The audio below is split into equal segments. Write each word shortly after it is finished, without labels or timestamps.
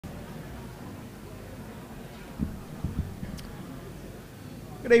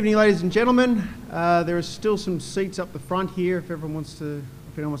Good evening, ladies and gentlemen. There are still some seats up the front here if anyone wants to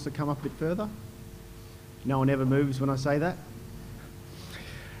come up a bit further. No one ever moves when I say that.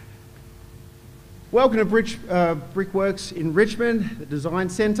 Welcome to Brickworks in Richmond, the Design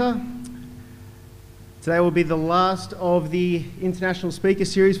Centre. Today will be the last of the International Speaker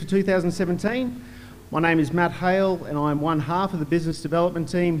Series for 2017. My name is Matt Hale and I'm one half of the business development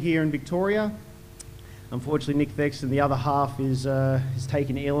team here in Victoria. Unfortunately, Nick Thexton, the other half, is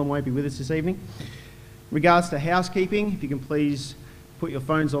taken ill and won't be with us this evening. In regards to housekeeping, if you can please put your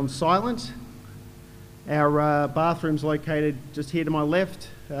phones on silent. Our bathroom's located just here to my left,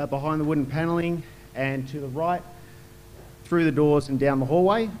 behind the wooden panelling, and to the right, through the doors and down the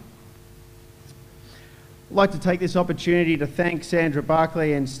hallway. I'd like to take this opportunity to thank Sandra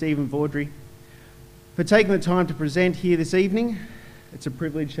Barclay and Stephen Vaudry for taking the time to present here this evening. It's a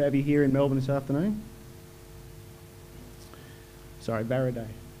privilege to have you here in Melbourne this afternoon. Sorry, Barra Day.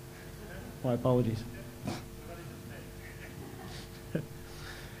 My apologies. I'd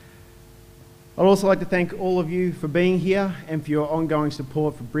also like to thank all of you for being here and for your ongoing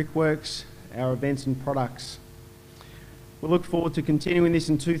support for Brickworks, our events and products. We look forward to continuing this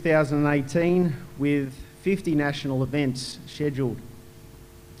in 2018 with 50 national events scheduled.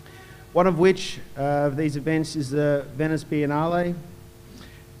 One of which of these events is the Venice Biennale,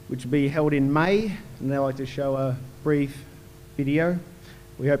 which will be held in May, and I'd like to show a brief video.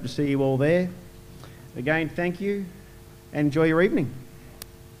 We hope to see you all there. Again, thank you and enjoy your evening.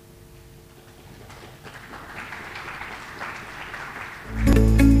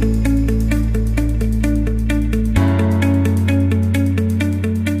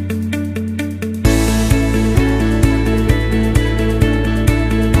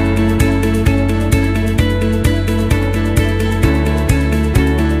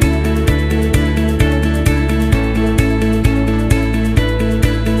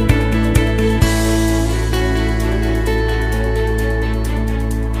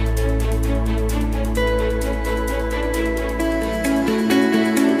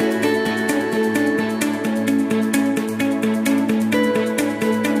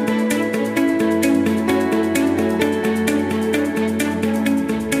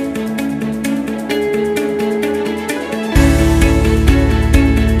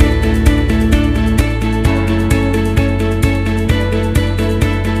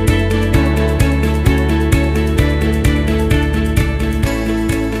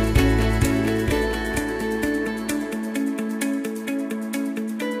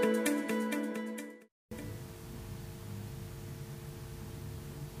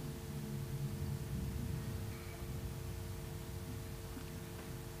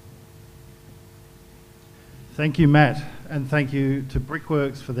 Thank you, Matt, and thank you to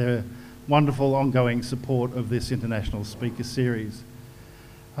Brickworks for their wonderful ongoing support of this International Speaker Series.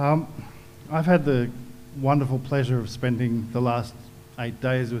 I've had the wonderful pleasure of spending the last 8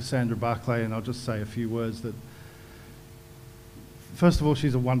 days with Sandra Barclay, and I'll just say a few words that, first of all,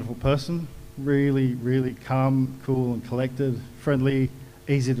 she's a wonderful person, really, really calm, cool and collected, friendly,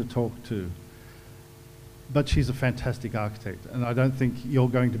 easy to talk to. But she's a fantastic architect, and I don't think you're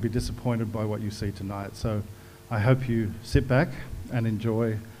going to be disappointed by what you see tonight. So I hope you sit back and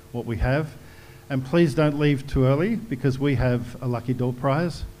enjoy what we have. And please don't leave too early because we have a lucky door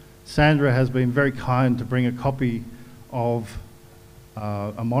prize. Sandra has been very kind to bring a copy of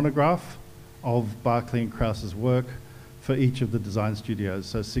a monograph of Barclay and Crousse's work for each of the design studios,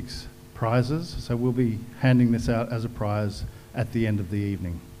 so 6 prizes. So we'll be handing this out as a prize at the end of the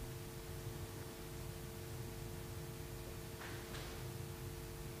evening.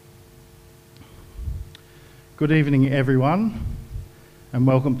 Good evening, everyone, and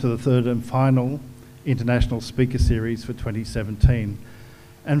welcome to the third and final International Speaker Series for 2017.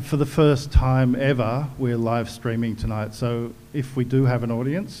 And for the first time ever, we're live streaming tonight. So if we do have an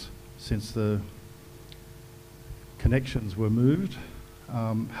audience, since the connections were moved,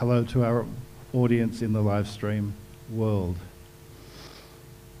 hello to our audience in the live stream world.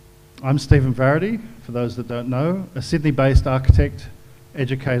 I'm Stephen Varady, for those that don't know, a Sydney-based architect,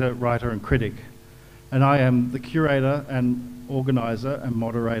 educator, writer and critic. And I am the curator and organiser and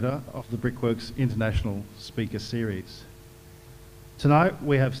moderator of the Brickworks International Speaker Series. Tonight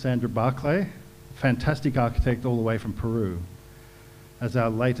we have Sandra Barclay, a fantastic architect all the way from Peru, as our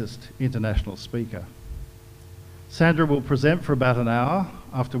latest international speaker. Sandra will present for about an hour,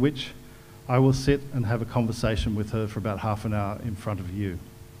 after which I will sit and have a conversation with her for about half an hour in front of you.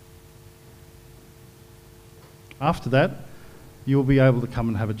 After that, you'll be able to come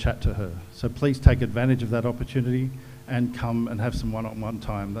and have a chat to her. So please take advantage of that opportunity and come and have some one-on-one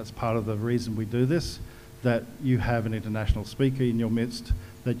time. That's part of the reason we do this, that you have an international speaker in your midst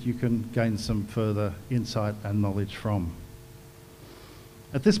that you can gain some further insight and knowledge from.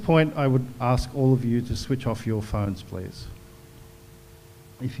 At this point, I would ask all of you to switch off your phones, please,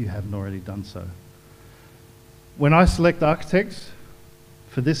 if you haven't already done so. When I select architects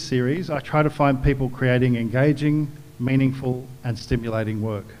for this series, I try to find people creating engaging, meaningful, and stimulating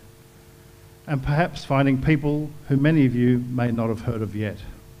work, and perhaps finding people who many of you may not have heard of yet.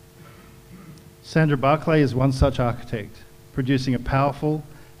 Sandra Barclay is one such architect, producing a powerful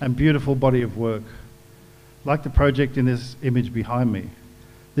and beautiful body of work, like the project in this image behind me,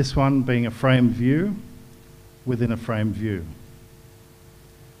 this one being a framed view within a framed view.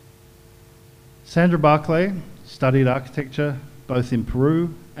 Sandra Barclay studied architecture both in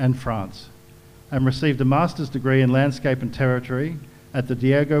Peru and France, and received a master's degree in landscape and territory at the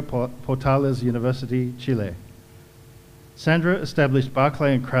Diego Portales University, Chile. Sandra established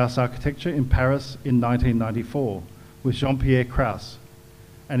Barclay and Crouse Architecture in Paris in 1994 with Jean-Pierre Crouse,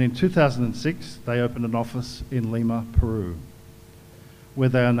 and in 2006 they opened an office in Lima, Peru, where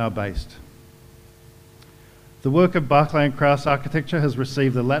they are now based. The work of Barclay and Crouse Architecture has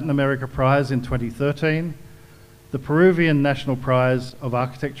received the Latin America Prize in 2013, the Peruvian National Prize of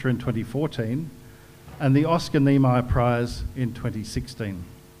Architecture in 2014, and the Oscar Niemeyer Prize in 2016.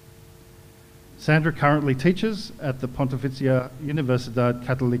 Sandra currently teaches at the Pontificia Universidad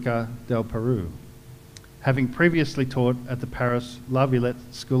Católica del Peru, having previously taught at the Paris La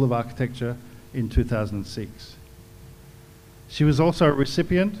Villette School of Architecture in 2006. She was also a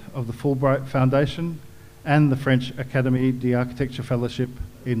recipient of the Fulbright Foundation and the French Académie d'Architecture Fellowship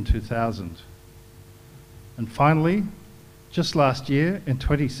in 2000. And finally, just last year, in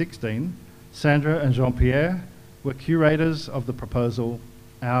 2016, Sandra and Jean-Pierre were curators of the proposal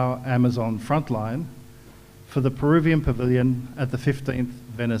Our Amazon Frontline for the Peruvian Pavilion at the 15th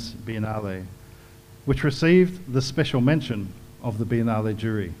Venice Biennale, which received the special mention of the Biennale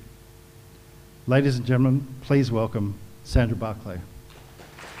jury. Ladies and gentlemen, please welcome Sandra Barclay.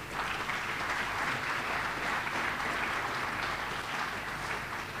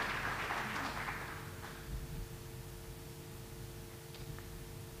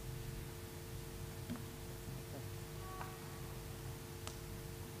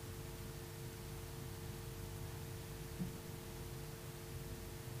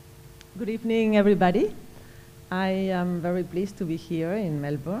 Good evening, everybody. I am very pleased to be here in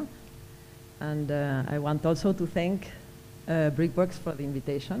Melbourne, and I want also to thank Brickworks for the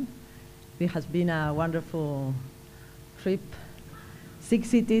invitation. It has been a wonderful trip, 6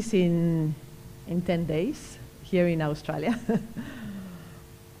 cities in 10 days here in Australia.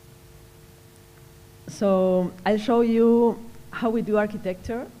 So I'll show you how we do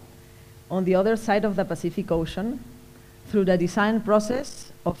architecture on the other side of the Pacific Ocean through the design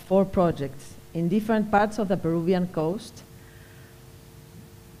process of 4 projects in different parts of the Peruvian coast.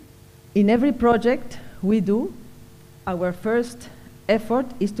 In every project we do, our first effort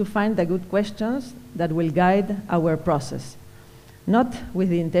is to find the good questions that will guide our process, not with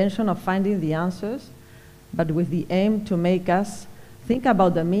the intention of finding the answers, but with the aim to make us think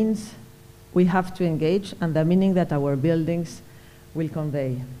about the means we have to engage and the meaning that our buildings will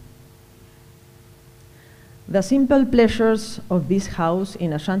convey. The simple pleasures of this house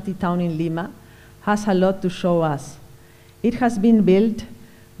in a shanty town in Lima has a lot to show us. It has been built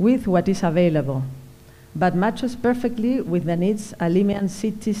with what is available, but matches perfectly with the needs a Limean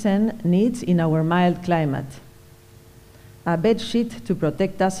citizen needs in our mild climate. A bed sheet to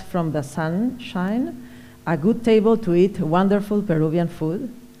protect us from the sunshine, a good table to eat wonderful Peruvian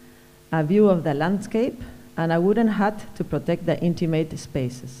food, a view of the landscape, and a wooden hut to protect the intimate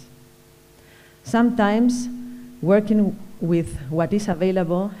spaces. Sometimes, working with what is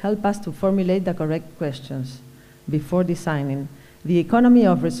available helps us to formulate the correct questions before designing. The economy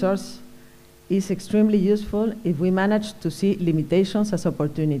of resource is extremely useful if we manage to see limitations as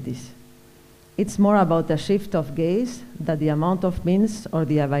opportunities. It's more about a shift of gaze than the amount of means or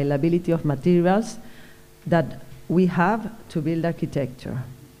the availability of materials that we have to build architecture.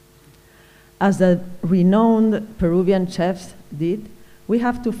 As the renowned Peruvian chefs did, we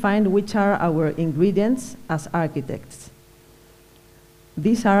have to find which are our ingredients as architects.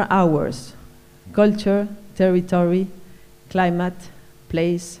 These are ours: culture, territory, climate,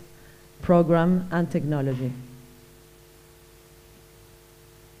 place, program, and technology.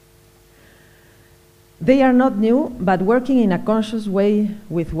 They are not new, but working in a conscious way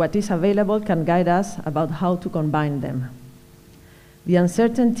with what is available can guide us about how to combine them. The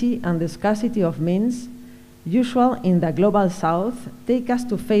uncertainty and the scarcity of means usual in the global south take us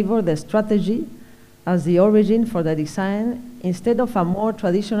to favor the strategy as the origin for the design instead of a more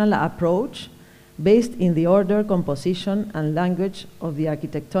traditional approach based in the order, composition, and language of the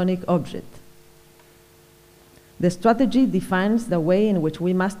architectonic object. The strategy defines the way in which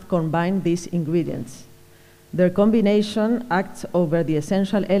we must combine these ingredients. Their combination acts over the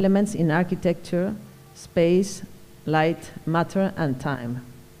essential elements in architecture: space, light, matter, and time.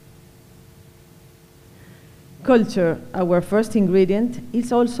 Culture, our first ingredient,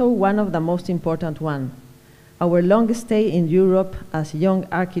 is also one of the most important ones. Our long stay in Europe as young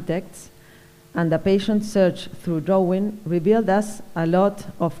architects and the patient search through drawing revealed us a lot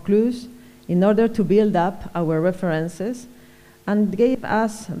of clues in order to build up our references and gave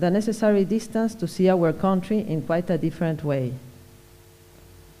us the necessary distance to see our country in quite a different way.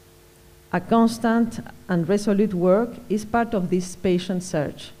 A constant and resolute work is part of this patient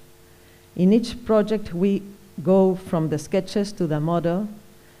search. In each project, we go from the sketches to the model,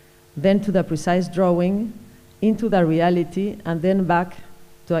 then to the precise drawing, into the reality, and then back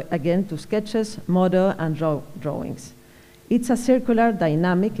again to sketches, model, and drawings. It's a circular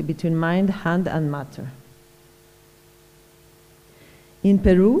dynamic between mind, hand, and matter. In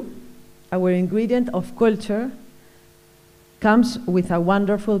Peru, our ingredient of culture comes with a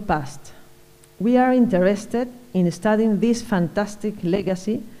wonderful past. We are interested in studying this fantastic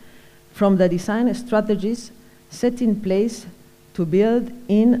legacy from the design strategies set in place to build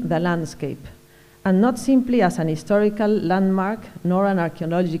in the landscape, and not simply as an historical landmark nor an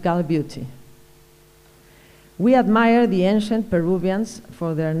archaeological beauty. We admire the ancient Peruvians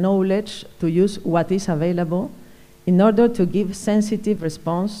for their knowledge to use what is available in order to give sensitive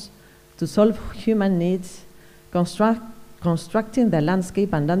response to solve human needs, constructing the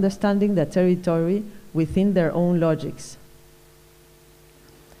landscape and understanding the territory within their own logics.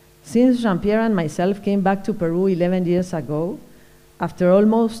 Since Jean-Pierre and myself came back to Peru 11 years ago, after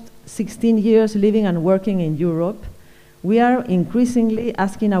almost 16 years living and working in Europe, we are increasingly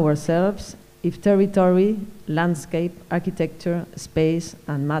asking ourselves if territory, landscape, architecture, space,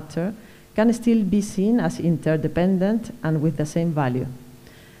 and matter can still be seen as interdependent and with the same value.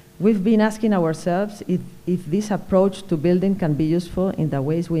 We've been asking ourselves if this approach to building can be useful in the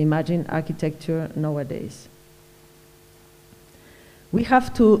ways we imagine architecture nowadays. We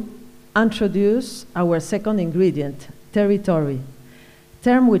have to introduce our second ingredient, territory,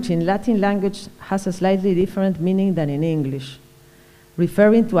 term which in Latin language has a slightly different meaning than in English,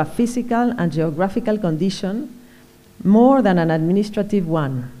 referring to a physical and geographical condition more than an administrative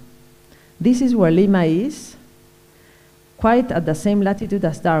one. This is where Lima is, quite at the same latitude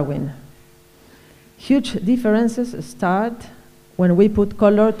as Darwin. Huge differences start when we put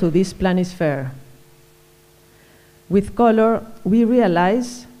color to this planisphere. With color, we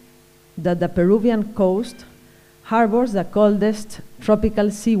realize that the Peruvian coast harbors the coldest tropical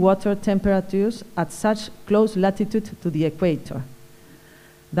seawater temperatures at such close latitude to the equator.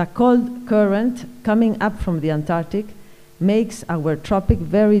 The cold current coming up from the Antarctic makes our tropic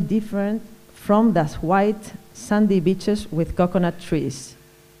very different from the white, sandy beaches with coconut trees.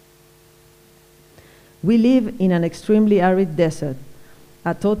 We live in an extremely arid desert,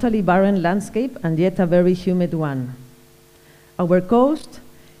 a totally barren landscape and yet a very humid one. Our coast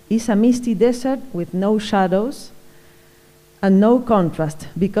is a misty desert with no shadows and no contrast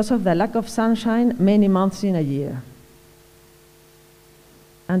because of the lack of sunshine many months in a year.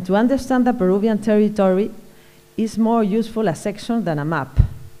 And to understand the Peruvian territory is more useful a section than a map.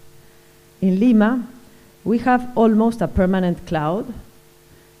 In Lima, we have almost a permanent cloud,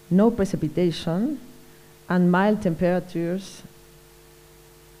 no precipitation, and mild temperatures.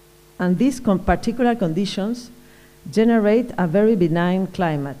 And these particular conditions generate a very benign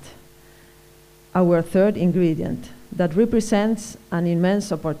climate, our third ingredient, that represents an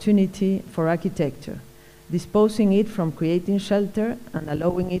immense opportunity for architecture, disposing it from creating shelter and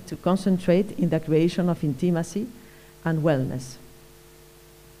allowing it to concentrate in the creation of intimacy and wellness.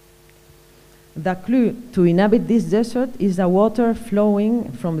 The clue to inhabit this desert is the water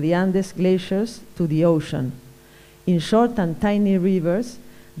flowing from the Andes glaciers to the ocean, in short and tiny rivers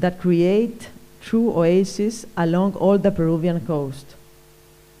that create true oases along all the Peruvian coast.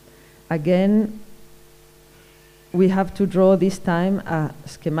 Again, we have to draw this time a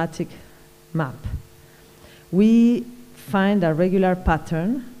schematic map. We find a regular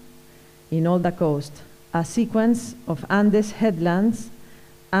pattern in all the coast, a sequence of Andes headlands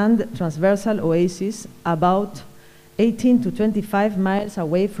and transversal oases about 18 to 25 miles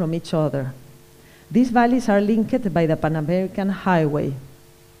away from each other. These valleys are linked by the Pan American Highway,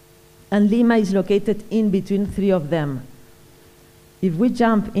 and Lima is located in between three of them. If we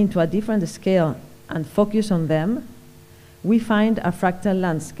jump into a different scale and focus on them, we find a fractal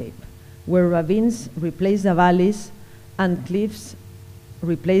landscape where ravines replace the valleys and cliffs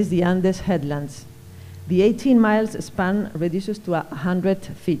replace the Andes headlands. The 18 miles span reduces to 100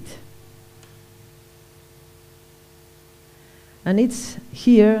 feet. And it's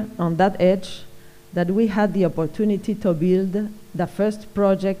here, on that edge, that we had the opportunity to build the first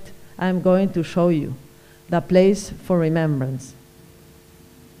project I'm going to show you, the Place for Remembrance.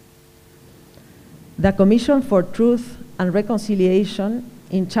 The Commission for Truth and Reconciliation,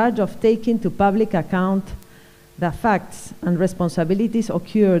 in charge of taking to public account the facts and responsibilities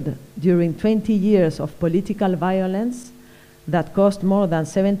occurred during 20 years of political violence that caused more than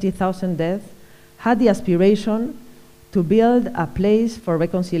 70,000 deaths, had the aspiration to build a place for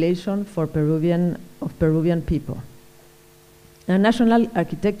reconciliation for Peruvian people. A national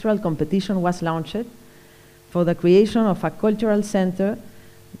architectural competition was launched for the creation of a cultural center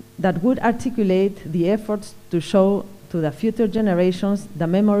that would articulate the efforts to show to the future generations the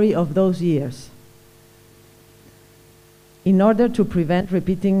memory of those years, in order to prevent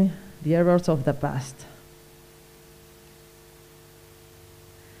repeating the errors of the past.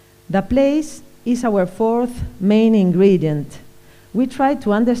 The place is our fourth main ingredient. We try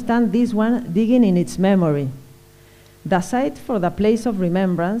to understand this one digging in its memory. The site for the Place of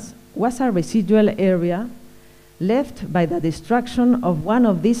Remembrance was a residual area left by the destruction of one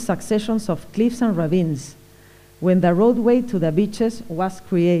of these successions of cliffs and ravines when the roadway to the beaches was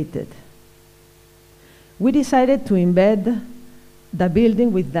created. We decided to embed the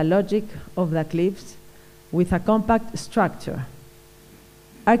building with the logic of the cliffs with a compact structure.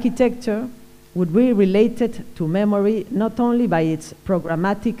 Architecture would be related to memory not only by its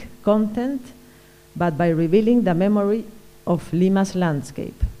programmatic content, but by revealing the memory of Lima's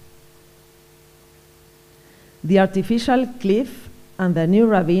landscape. The artificial cliff and the new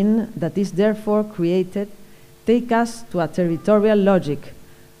ravine that is therefore created take us to a territorial logic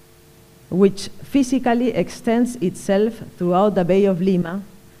which physically extends itself throughout the Bay of Lima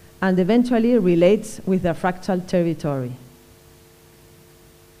and eventually relates with the fractal territory.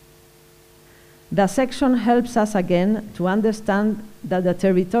 The section helps us again to understand that the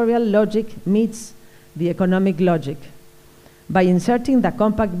territorial logic meets the economic logic. By inserting the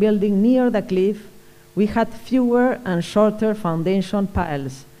compact building near the cliff, we had fewer and shorter foundation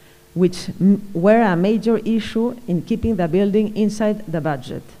piles, which were a major issue in keeping the building inside the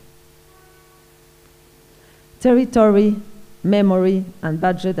budget. Territory, memory, and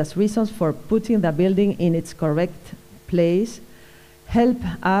budget as reasons for putting the building in its correct place help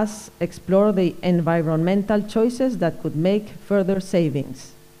us explore the environmental choices that could make further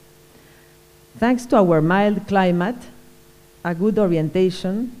savings. Thanks to our mild climate, a good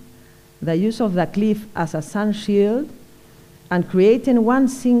orientation, the use of the cliff as a sun shield, and creating one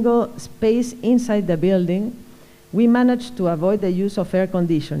single space inside the building, we managed to avoid the use of air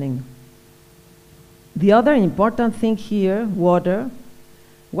conditioning. The other important thing here, water,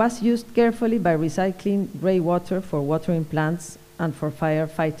 was used carefully by recycling gray water for watering plants and for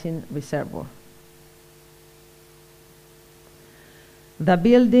firefighting reservoir. The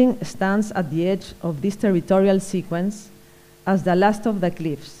building stands at the edge of this territorial sequence as the last of the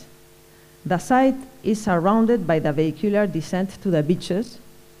cliffs. The site is surrounded by the vehicular descent to the beaches,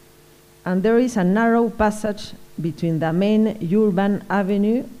 and there is a narrow passage between the main urban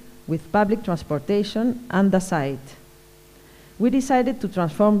avenue with public transportation and the site. We decided to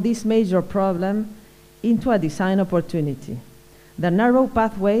transform this major problem into a design opportunity. The narrow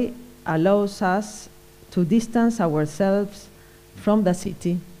pathway allows us to distance ourselves from the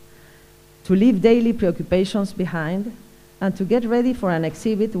city, to leave daily preoccupations behind, and to get ready for an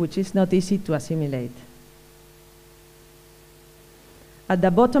exhibit which is not easy to assimilate. At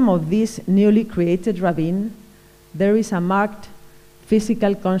the bottom of this newly created ravine, there is a marked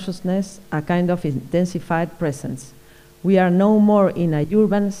physical consciousness, a kind of intensified presence. We are no more in a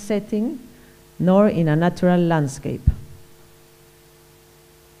urban setting, nor in a natural landscape.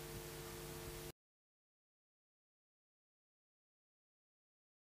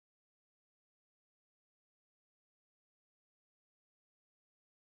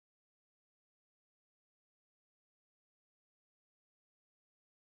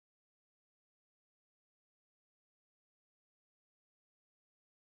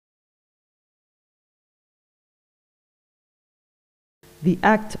 The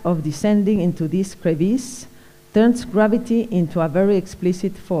act of descending into this crevice turns gravity into a very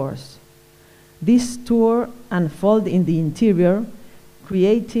explicit force. This tour unfolds in the interior,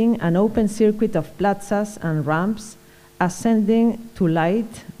 creating an open circuit of plazas and ramps, ascending to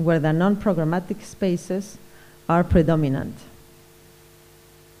light where the non-programmatic spaces are predominant.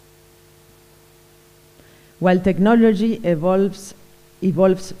 While technology evolves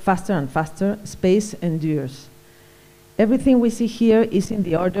faster and faster, space endures. Everything we see here is in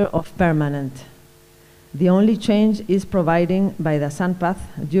the order of permanent. The only change is provided by the sun path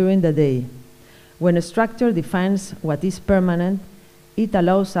during the day. When a structure defines what is permanent, it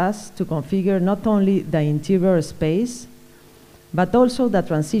allows us to configure not only the interior space, but also the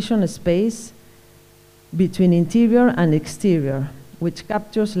transition space between interior and exterior, which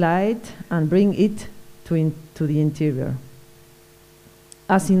captures light and brings it to the interior.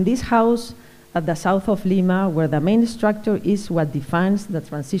 As in this house at the south of Lima, where the main structure is what defines the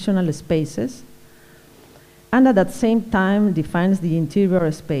transitional spaces, and at the same time defines the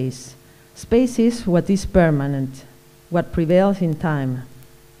interior space. Space is what is permanent, what prevails in time.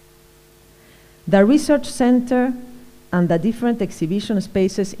 The research center and the different exhibition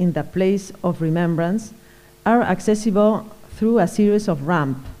spaces in the place of remembrance are accessible through a series of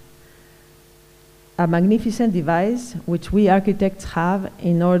ramps, a magnificent device which we architects have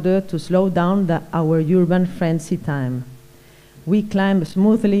in order to slow down our urban frenzy time. We climb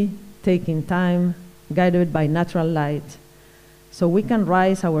smoothly, taking time, guided by natural light, so we can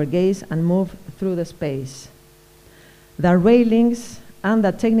raise our gaze and move through the space. The railings and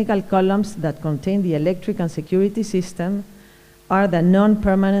the technical columns that contain the electric and security system are the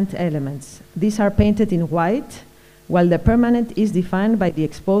non-permanent elements. These are painted in white, while the permanent is defined by the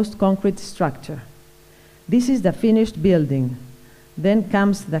exposed concrete structure. This is the finished building. Then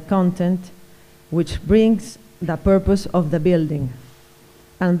comes the content, which brings the purpose of the building.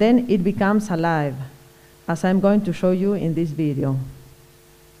 And then it becomes alive, as I'm going to show you in this video.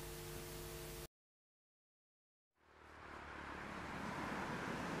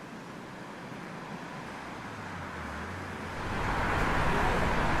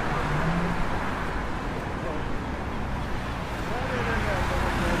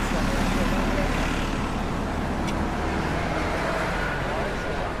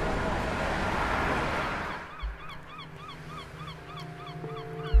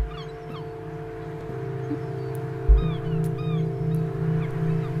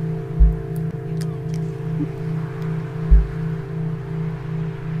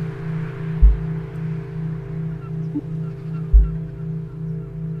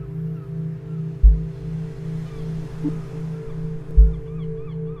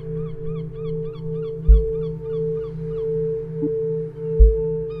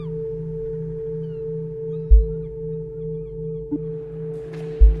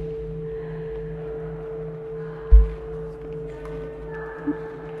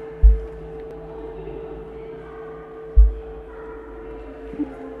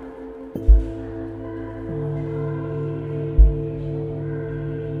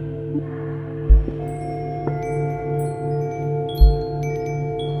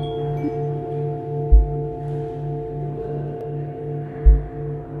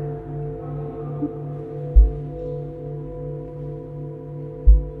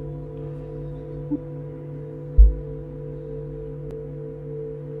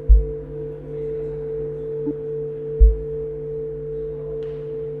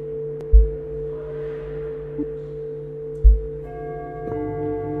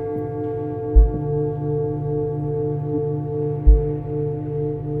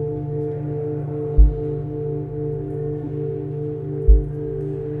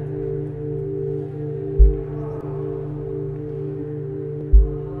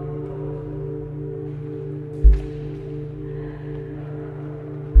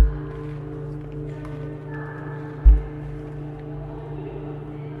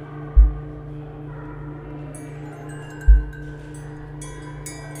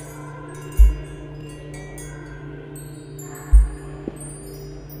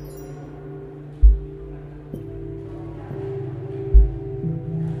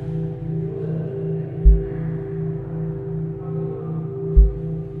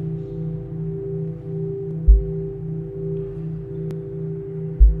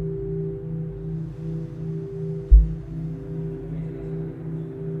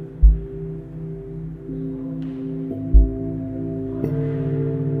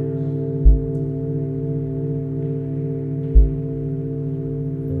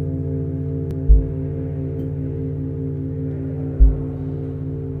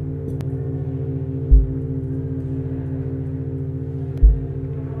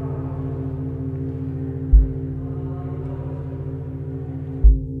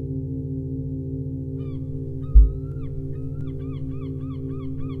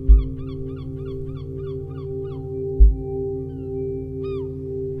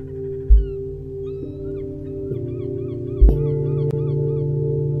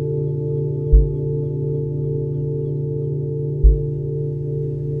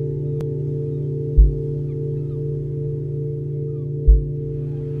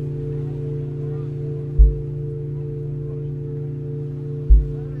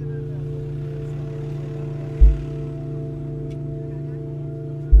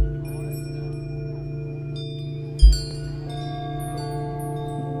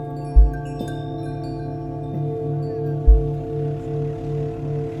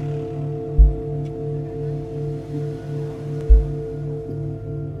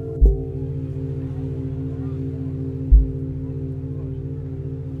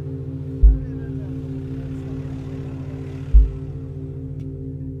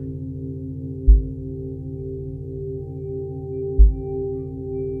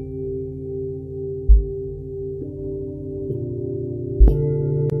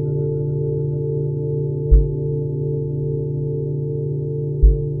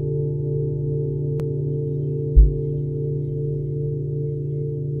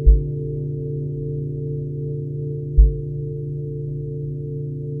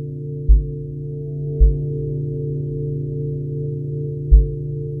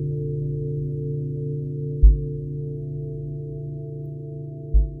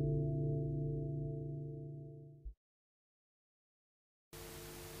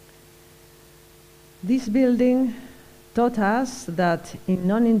 This building taught us that in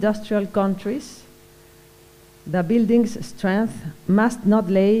non-industrial countries, the building's strength must not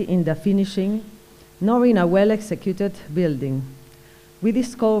lay in the finishing, nor in a well-executed building. We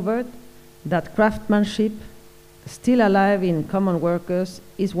discovered that craftsmanship, still alive in common workers,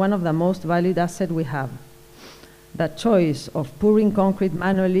 is one of the most valued assets we have. The choice of pouring concrete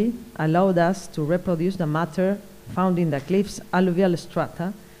manually allowed us to reproduce the matter found in the cliff's alluvial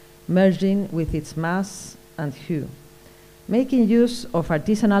strata, merging with its mass and hue. Making use of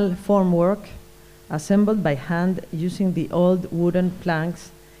artisanal formwork assembled by hand using the old wooden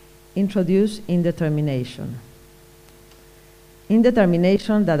planks introduced indetermination.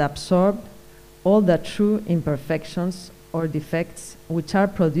 Indetermination that absorbed all the true imperfections or defects which are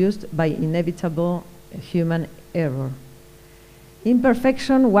produced by inevitable human error.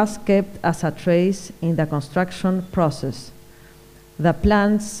 Imperfection was kept as a trace in the construction process. The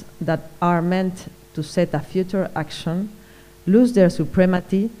plans that are meant to set a future action lose their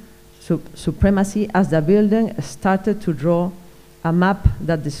supremacy as the building started to draw a map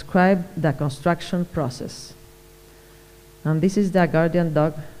that described the construction process. And this is the guardian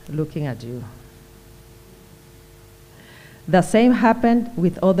dog looking at you. The same happened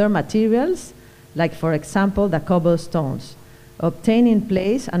with other materials, like for example the cobblestones, obtained in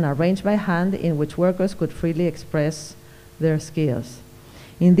place and arranged by hand in which workers could freely express their skills.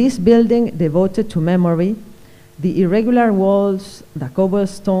 In this building devoted to memory, the irregular walls, the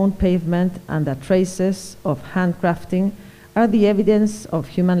cobblestone pavement, and the traces of handcrafting are the evidence of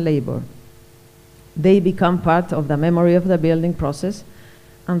human labor. They become part of the memory of the building process,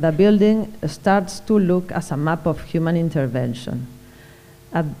 and the building starts to look as a map of human intervention.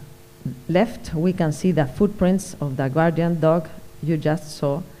 At left, we can see the footprints of the guardian dog you just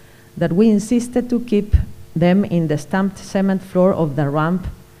saw, that we insisted to keep them in the stamped cement floor of the ramp,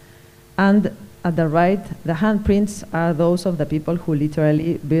 and at the right, the handprints are those of the people who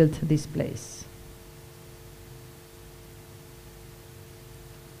literally built this place.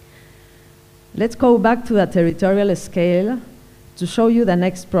 Let's go back to the territorial scale to show you the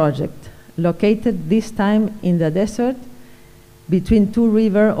next project, located this time in the desert between two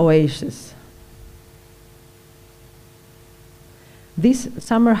river oases. These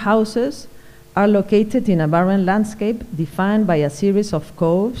summer houses are located in a barren landscape defined by a series of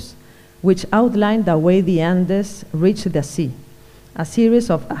coves which outline the way the Andes reach the sea, a series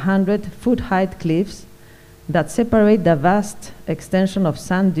of 100-foot-high cliffs that separate the vast extension of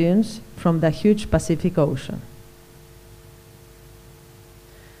sand dunes from the huge Pacific Ocean.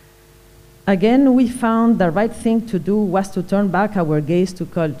 Again, we found the right thing to do was to turn back our gaze to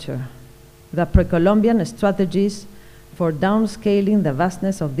culture. The pre-Columbian strategies for downscaling the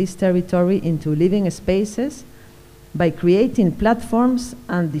vastness of this territory into living spaces by creating platforms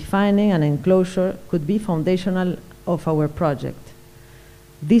and defining an enclosure could be foundational of our project.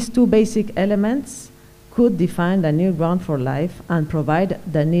 These two basic elements could define the new ground for life and provide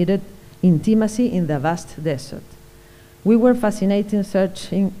the needed intimacy in the vast desert. We were fascinated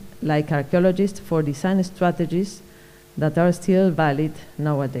searching like archaeologists for design strategies that are still valid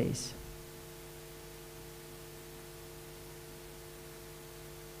nowadays.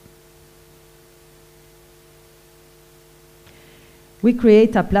 We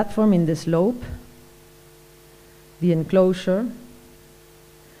create a platform in the slope, the enclosure,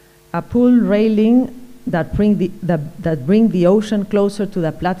 a pool railing that bring the ocean closer to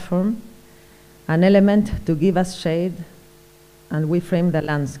the platform, an element to give us shade, and we frame the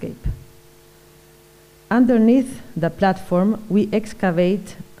landscape. Underneath the platform, we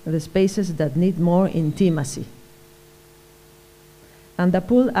excavate the spaces that need more intimacy. And the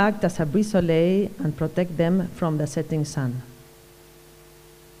pool acts as a brise-soleil and protect them from the setting sun.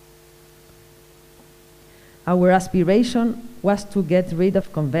 Our aspiration was to get rid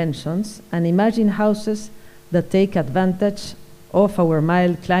of conventions and imagine houses that take advantage of our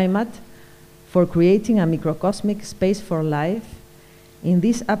mild climate for creating a microcosmic space for life in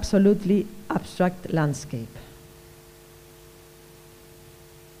this absolutely abstract landscape.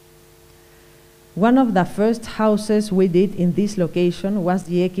 One of the first houses we did in this location was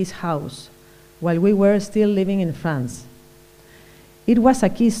the X house, while we were still living in France. It was a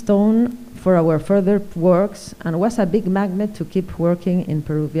keystone for our further works and was a big magnet to keep working in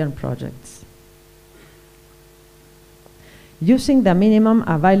Peruvian projects. Using the minimum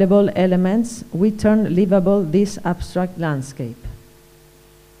available elements, we turned livable this abstract landscape.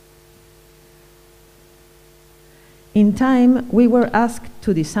 In time, we were asked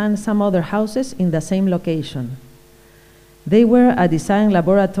to design some other houses in the same location. They were a design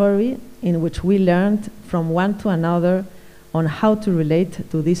laboratory in which we learned from one to another on how to relate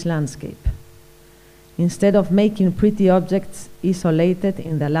to this landscape. Instead of making pretty objects isolated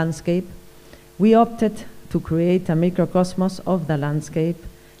in the landscape, we opted to create a microcosmos of the landscape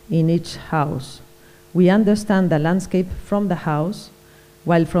in each house. We understand the landscape from the house,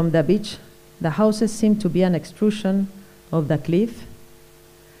 while from the beach, the houses seem to be an extrusion of the cliff,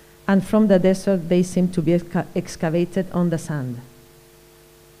 and from the desert, they seem to be excavated on the sand.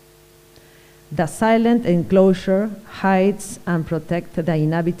 The silent enclosure hides and protects the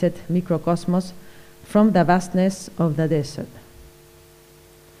inhabited microcosmos from the vastness of the desert.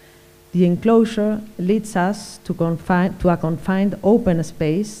 The enclosure leads us to a confined open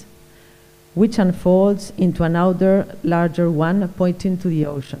space, which unfolds into another larger one pointing to the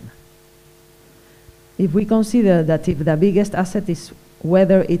ocean. If we consider that if the biggest asset is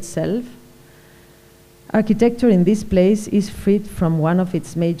weather itself, architecture in this place is freed from one of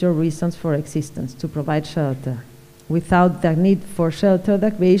its major reasons for existence, to provide shelter. Without the need for shelter,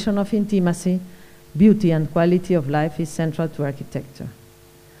 the creation of intimacy, beauty, and quality of life is central to architecture.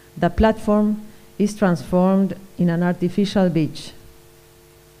 The platform is transformed in an artificial beach.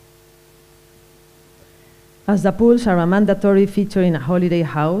 As the pools are a mandatory feature in a holiday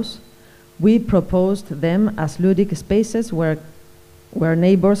house, we proposed them as ludic spaces where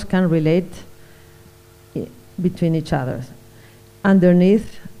neighbors can relate between each other.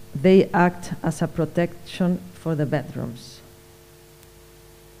 Underneath, they act as a protection for the bedrooms.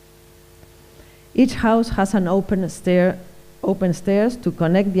 Each house has an open stairs to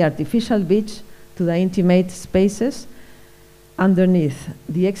connect the artificial beach to the intimate spaces underneath.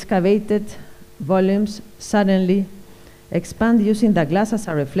 The excavated volumes suddenly expand using the glass as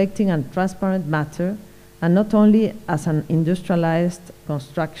a reflecting and transparent matter, and not only as an industrialized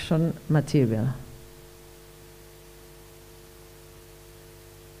construction material.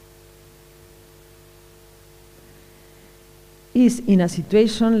 Is in a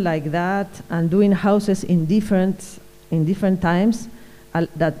situation like that, and doing houses in different times,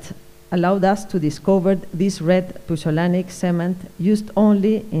 that allowed us to discover this red puzzolanic cement used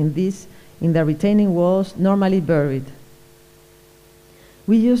only in the retaining walls, normally buried.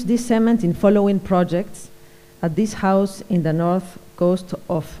 We used this cement in following projects at this house in the north coast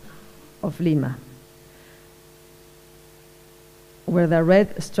of Lima, where the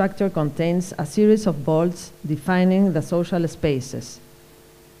red structure contains a series of bolts defining the social spaces,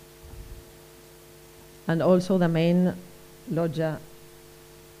 and also the main loggia,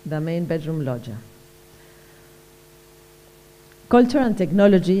 the main bedroom loggia. Culture and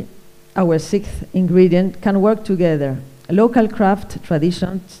technology, our sixth ingredient, can work together. Local craft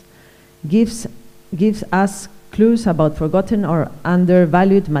traditions gives us clues about forgotten or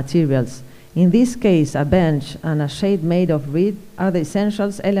undervalued materials. In this case, a bench and a shade made of reed are the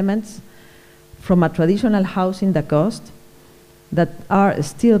essentials elements from a traditional house in the coast that are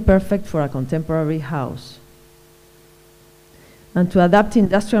still perfect for a contemporary house. And to adapt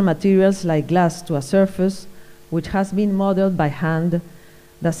industrial materials like glass to a surface which has been modeled by hand,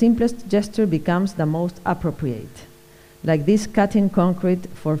 the simplest gesture becomes the most appropriate, like this cutting concrete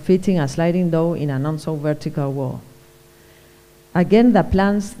for fitting a sliding door in a non-so-vertical wall. Again, the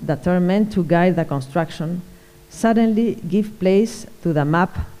plans that are meant to guide the construction suddenly give place to the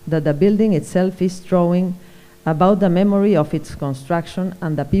map that the building itself is drawing about the memory of its construction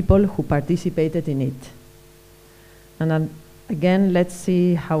and the people who participated in it. And again, let's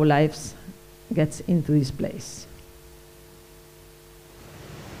see how life gets into this place.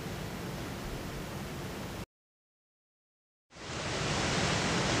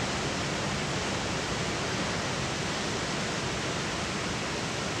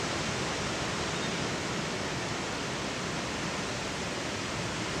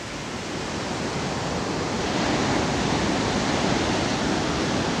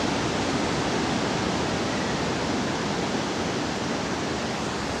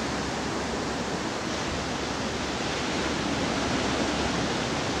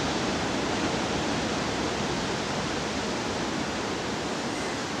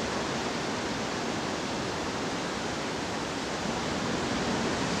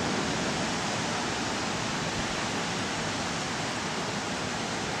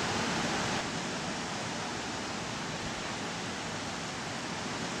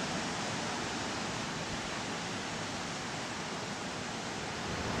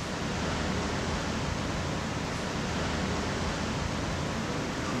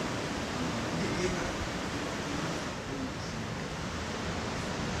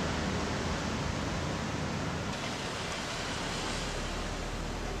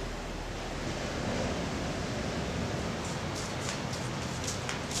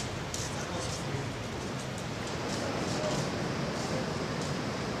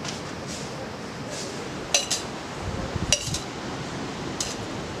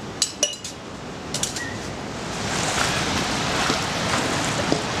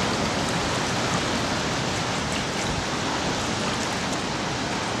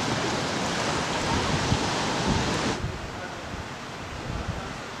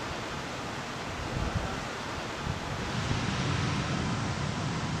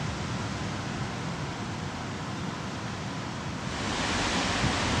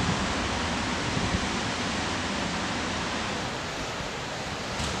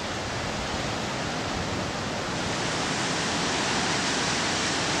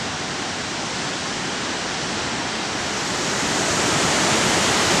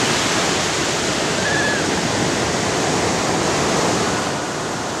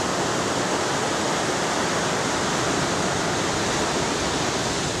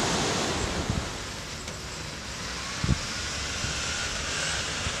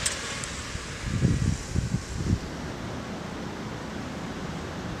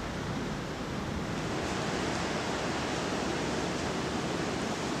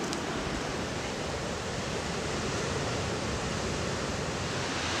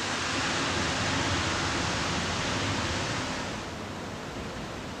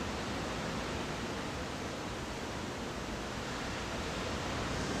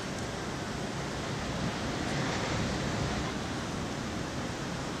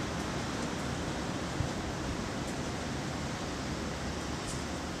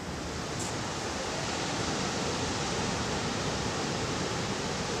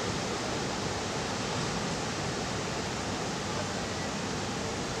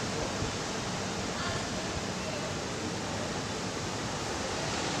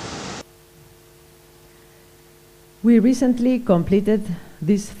 We recently completed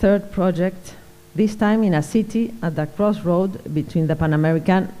this third project, this time in a city at the crossroad between the Pan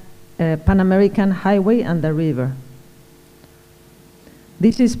American Highway and the river.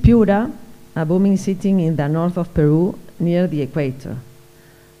 This is Piura, a booming city in the north of Peru, near the equator.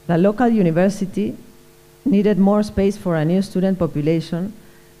 The local university needed more space for a new student population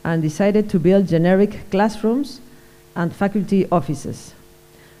and decided to build generic classrooms and faculty offices.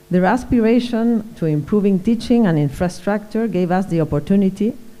 Their aspiration to improving teaching and infrastructure gave us the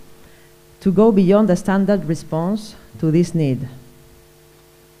opportunity to go beyond the standard response to this need.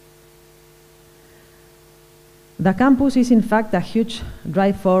 The campus is in fact a huge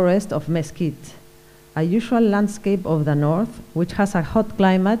dry forest of mesquite, a usual landscape of the north, which has a hot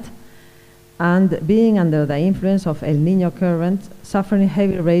climate and, being under the influence of El Niño current, suffering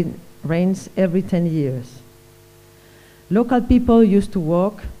heavy rains every 10 years. Local people used to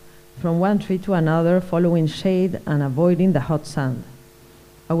walk from one tree to another, following shade and avoiding the hot sun.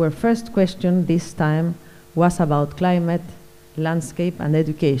 Our first question this time was about climate, landscape, and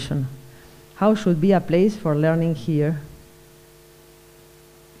education. How should be a place for learning here?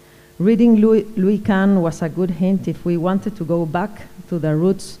 Reading Louis Kahn was a good hint if we wanted to go back to the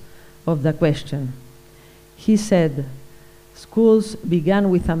roots of the question. He said, schools began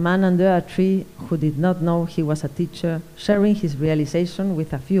with a man under a tree who did not know he was a teacher, sharing his realization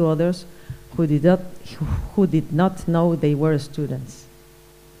with a few others who did not know they were students.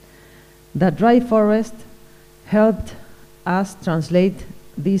 The dry forest helped us translate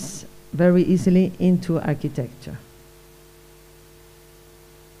this very easily into architecture.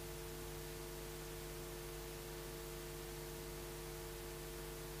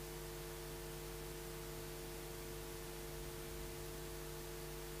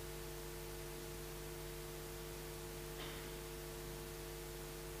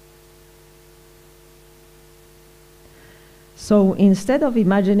 So instead of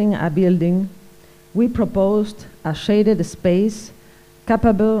imagining a building, we proposed a shaded space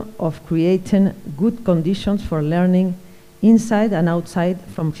capable of creating good conditions for learning inside and outside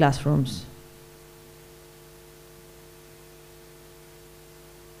from classrooms.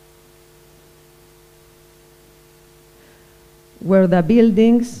 Where the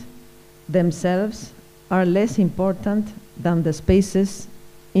buildings themselves are less important than the spaces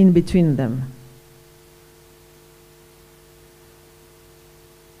in between them.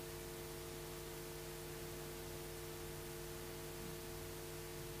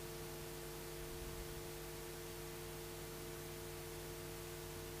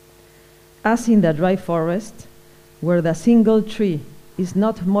 As in the dry forest, where the single tree is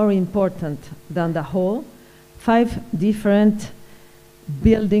not more important than the whole, 5 different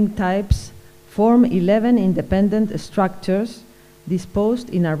building types form 11 independent structures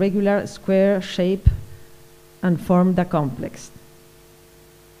disposed in a regular square shape and form the complex.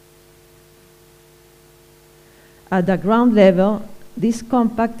 At the ground level, this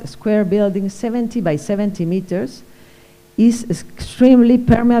compact square building, 70 by 70 meters, is extremely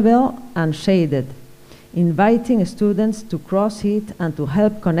permeable and shaded, inviting students to cross it and to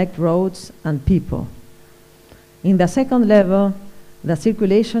help connect roads and people. In the second level, the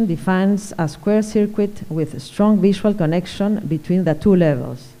circulation defines a square circuit with strong visual connection between the 2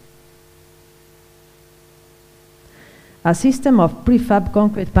 levels. A system of prefab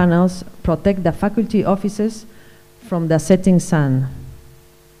concrete panels protect the faculty offices from the setting sun.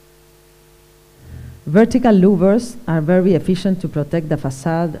 Vertical louvers are very efficient to protect the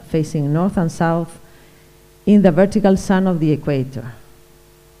facade facing north and south in the vertical sun of the equator.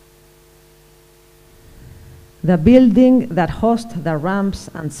 The building that hosts the ramps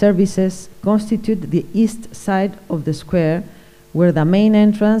and services constitute the east side of the square, where the main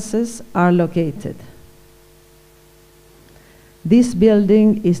entrances are located. This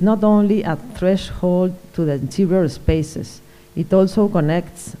building is not only a threshold to the interior spaces, it also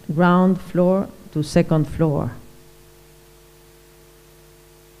connects ground floor to second floor.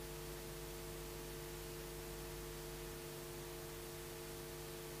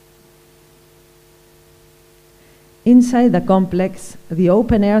 Inside the complex, the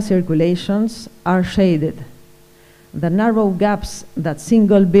open-air circulations are shaded. The narrow gaps that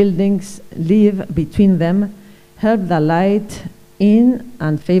single buildings leave between them help the light in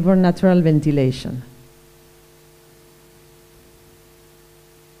and favor natural ventilation.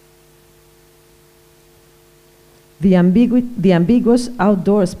 The ambiguous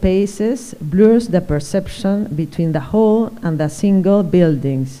outdoor spaces blurs the perception between the whole and the single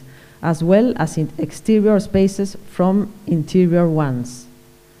buildings, as well as in exterior spaces from interior ones.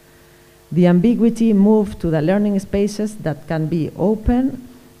 The ambiguity moved to the learning spaces that can be open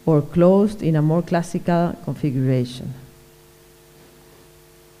or closed in a more classical configuration.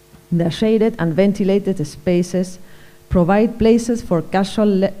 The shaded and ventilated spaces provide places for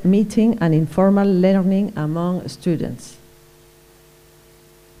casual meeting and informal learning among students.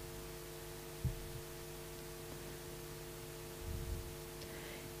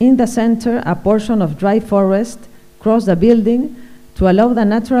 In the center, a portion of dry forest crossed the building to allow the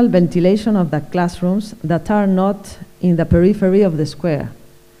natural ventilation of the classrooms that are not in the periphery of the square.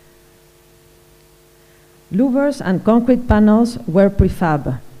 Louvers and concrete panels were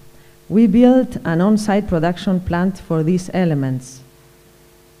prefab. We built an on-site production plant for these elements.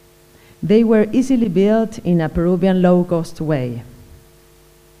 They were easily built in a Peruvian low-cost way.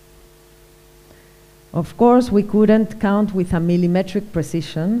 Of course, we couldn't count with a millimetric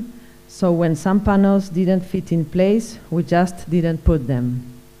precision, so when some panels didn't fit in place, we just didn't put them.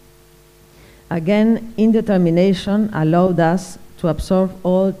 Again, indetermination allowed us to absorb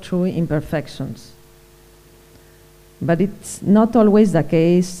all true imperfections. But it's not always the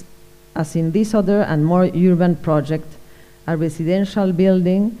case, as in this other and more urban project, a residential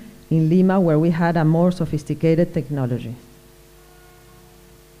building in Lima where we had a more sophisticated technology.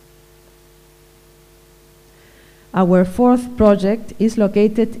 Our fourth project is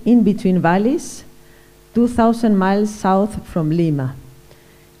located in between valleys, 2,000 miles south from Lima,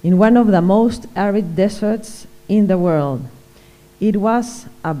 in one of the most arid deserts in the world. It was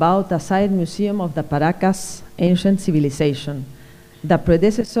about a side museum of the Paracas ancient civilization, the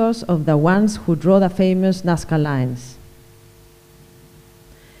predecessors of the ones who draw the famous Nazca lines.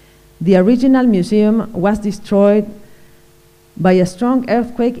 The original museum was destroyed by a strong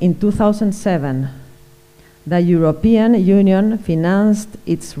earthquake in 2007. The European Union financed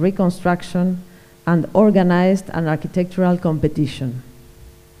its reconstruction and organized an architectural competition.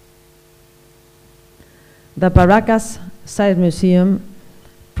 The Paracas Side Museum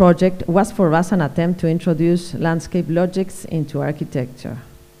project was for us an attempt to introduce landscape logics into architecture.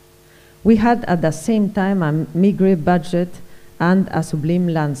 We had at the same time a meager budget and a sublime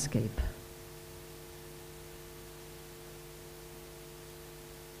landscape.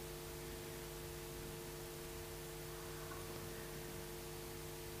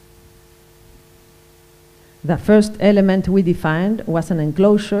 The first element we defined was an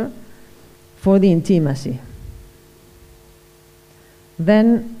enclosure for the intimacy.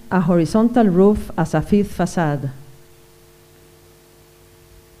 Then a horizontal roof as a fifth facade.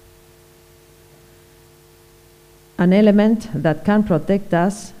 An element that can protect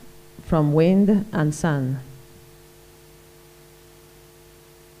us from wind and sun.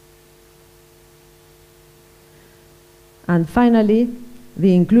 And finally,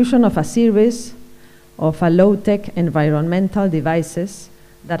 the inclusion of a series of low-tech environmental devices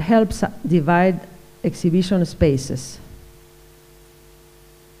that helps divide exhibition spaces.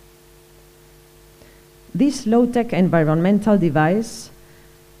 This low-tech environmental device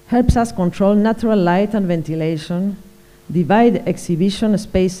helps us control natural light and ventilation, divide exhibition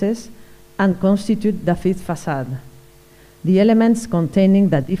spaces, and constitute the fifth facade. The elements containing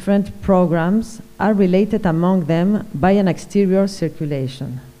the different programs are related among them by an exterior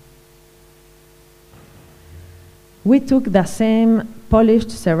circulation. We took the same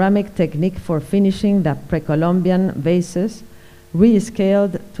polished ceramic technique for finishing the pre-Columbian vases,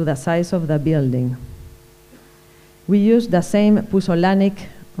 rescaled to the size of the building. We used the same puzzolanic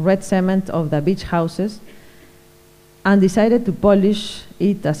red cement of the beach houses and decided to polish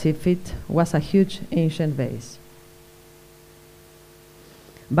it as if it was a huge ancient vase.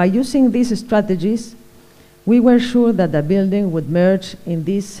 By using these strategies, we were sure that the building would merge in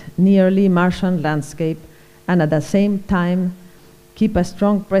this nearly Martian landscape and at the same time keep a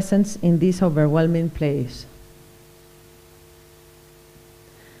strong presence in this overwhelming place.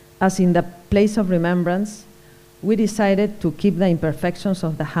 As in the place of remembrance, we decided to keep the imperfections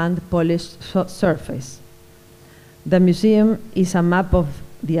of the hand-polished surface. The museum is a map of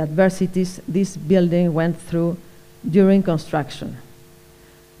the adversities this building went through during construction.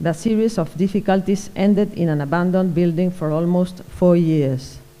 The series of difficulties ended in an abandoned building for almost 4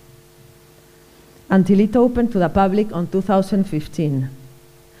 years, until it opened to the public on 2015.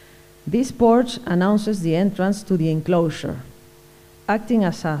 This porch announces the entrance to the enclosure, acting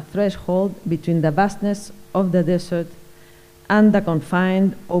as a threshold between the vastness of the desert and the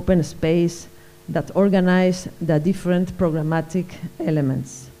confined open space that organize the different programmatic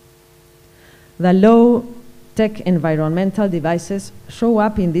elements. The low-tech environmental devices show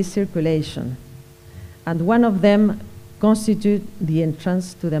up in this circulation, and one of them constitutes the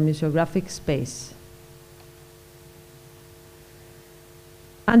entrance to the museographic space.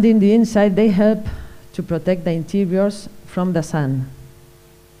 And in the inside, they help to protect the interiors from the sun.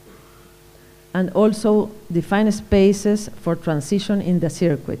 and also define spaces for transition in the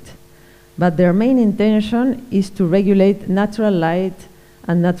circuit. But their main intention is to regulate natural light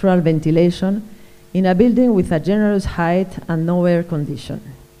and natural ventilation in a building with a generous height and no air condition.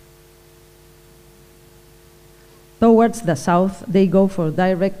 Towards the south, they go for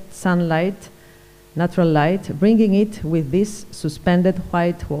direct sunlight, natural light, bringing it with these suspended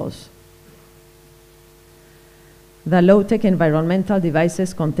white walls. The low-tech environmental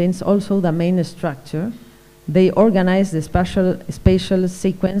devices contains also the main structure. They organize the spatial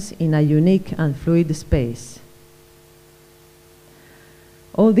sequence in a unique and fluid space.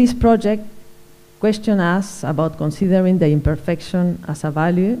 All these projects question us about considering the imperfection as a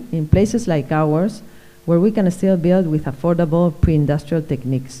value in places like ours, where we can still build with affordable pre-industrial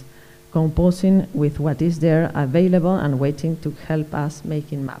techniques, composing with what is there available and waiting to help us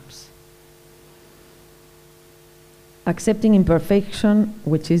making maps. Accepting imperfection,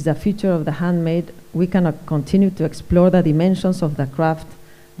 which is the future of the handmade, we can continue to explore the dimensions of the craft,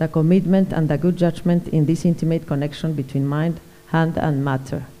 the commitment and the good judgment in this intimate connection between mind, hand and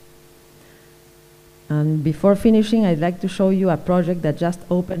matter. And before finishing, I'd like to show you a project that just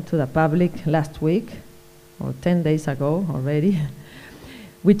opened to the public last week, or 10 days ago already,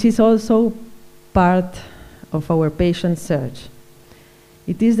 which is also part of our patient search.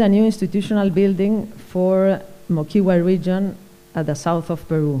 It is the new institutional building for Moquegua region at the south of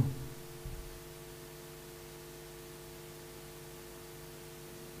Peru.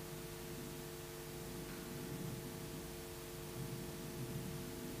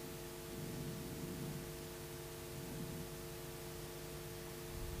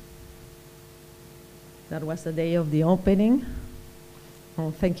 That was the day of the opening.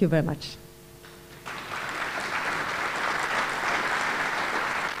 Oh, thank you very much.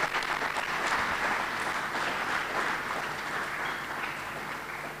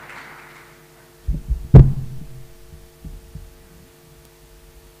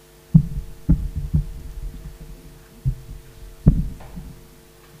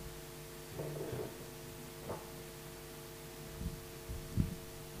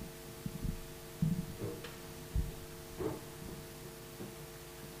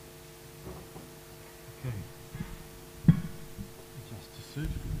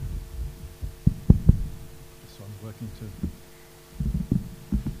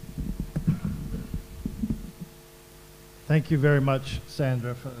 Thank you very much,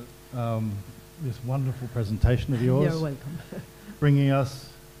 Sandra, for this wonderful presentation of yours. You're welcome. Bringing us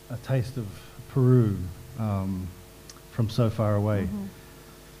a taste of Peru from so far away. Mm-hmm.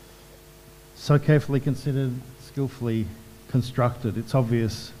 So carefully considered, skillfully constructed. It's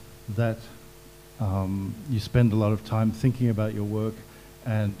obvious that you spend a lot of time thinking about your work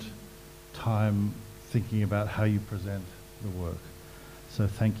and time thinking about how you present the work. So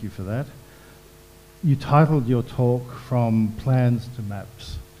thank you for that. You titled your talk From Plans to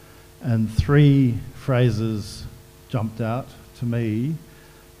Maps, and 3 phrases jumped out to me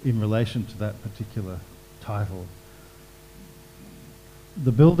in relation to that particular title.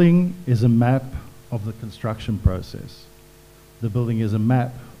 The building is a map of the construction process. The building is a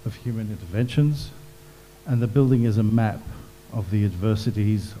map of human interventions, and the building is a map of the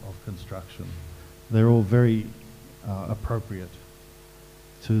adversities of construction. They're all very appropriate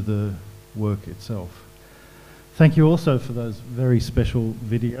to the work itself. Thank you also for those very special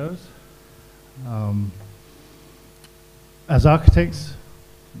videos. As architects,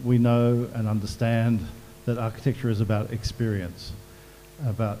 we know and understand that architecture is about experience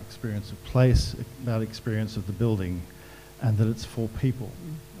of place, about experience of the building, and that it's for people.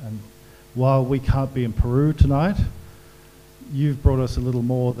 And while we can't be in Peru tonight, you've brought us a little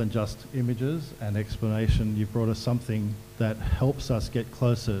more than just images and explanation. You've brought us something that helps us get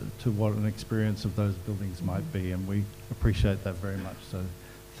closer to what an experience of those buildings might be, and we appreciate that very much. So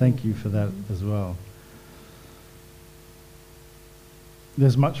thank you for that as well.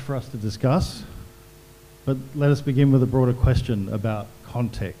 There's much for us to discuss, but let us begin with a broader question about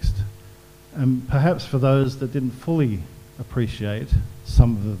context. And perhaps for those that didn't fully appreciate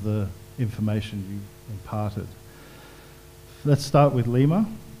some of the information you imparted. Let's start with Lima.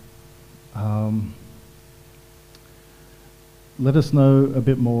 Let us know a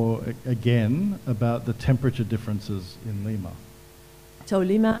bit more again about the temperature differences in Lima. So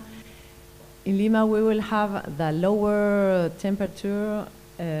in Lima we will have the lower temperature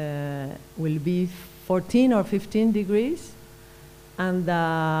will be 14 or 15 degrees, and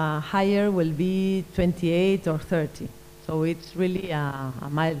the higher will be 28 or 30. So it's really a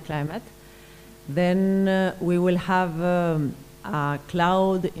mild climate. Then we will have a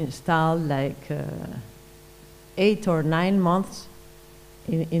cloud installed like 8 or 9 months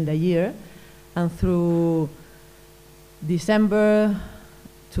in the year, and through December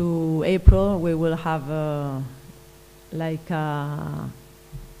to April we will have like a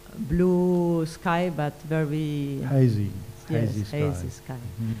blue sky, but very Hazy yes, sky. hazy sky.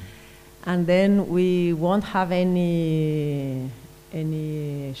 Mhm. And then we won't have any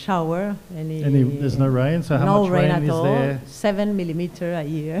shower, There's no rain, so how no much rain rain at is all. there? 7 millimeter a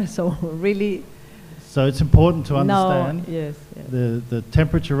year, so really So it's important to understand yes. the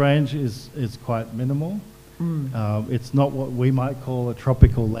temperature range is quite minimal. Mm. It's not what we might call a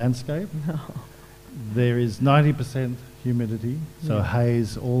tropical landscape. No. There is 90% humidity, so Yeah.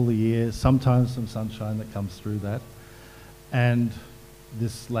 haze all the year, sometimes some sunshine that comes through that, and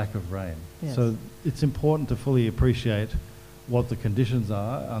this lack of rain. Yes. So it's important to fully appreciate what the conditions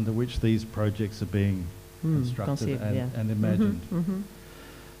are under which these projects are being constructed conceived, and, yeah. and imagined. Mhm.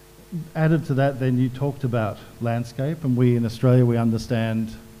 Added to that, then you talked about landscape, and we in Australia, we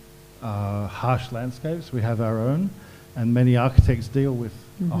understand harsh landscapes. We have our own, and many architects deal with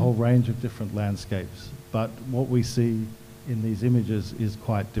a whole range of different landscapes. But what we see in these images is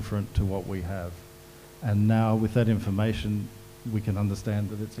quite different to what we have. And now with that information, we can understand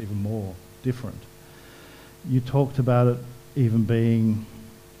that it's even more different. You talked about it even being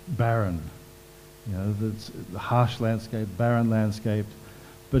barren. You know, that's the harsh landscape, barren landscape.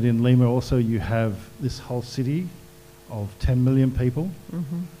 But in Lima also you have this whole city of 10 million people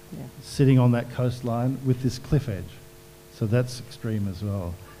Yeah. sitting on that coastline with this cliff edge. So that's extreme as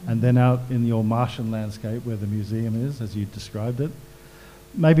well. And then out in your Martian landscape where the museum is, as you described it,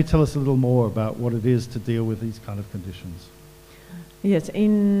 maybe tell us a little more about what it is to deal with these kind of conditions. Yes,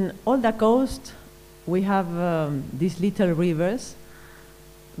 in all the coast we have these little rivers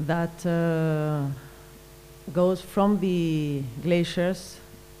that goes from the glaciers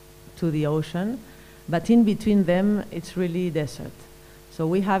to the ocean, but in between them it's really desert. So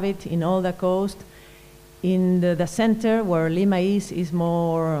we have it in all the coast. In the center where Lima is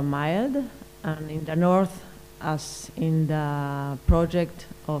more mild, and in the north, as in the project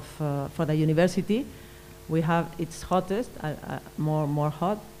of for the university, we have it's hottest, more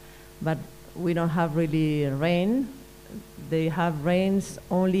hot, but we don't have really rain. They have rains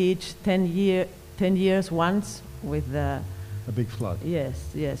only each 10 years once with the A big flood.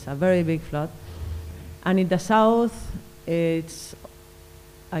 yes, a very big flood. And in the south, it's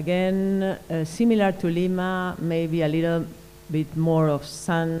again similar to Lima, maybe a little bit more of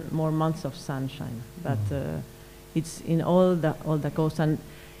sun, more months of sunshine, but it's in all the coast, and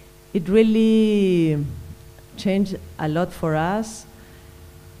it really changed a lot for us.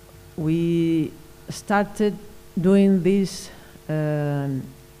 We started doing these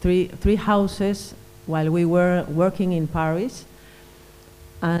three houses while we were working in Paris,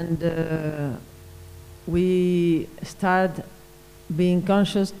 and we started being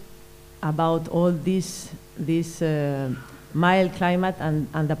conscious about all this mild climate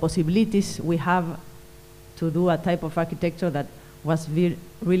and the possibilities we have to do a type of architecture that was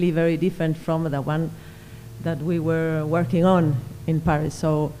really very different from the one that we were working on in Paris.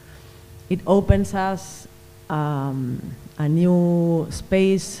 So it opens us a new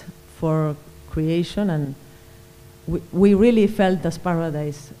space for creation, and we really felt as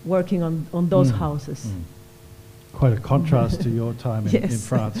paradise working on those houses. Quite a contrast to your time in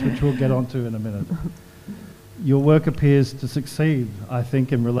France, which we'll get onto in a minute. Your work appears to succeed, I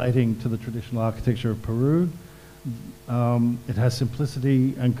think, in relating to the traditional architecture of Peru. It has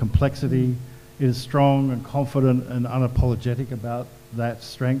simplicity and complexity. It is strong and confident and unapologetic about that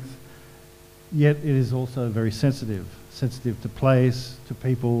strength. Yet it is also very sensitive to place, to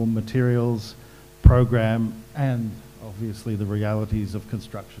people, materials, program, and obviously the realities of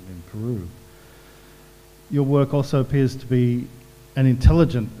construction in Peru. Your work also appears to be an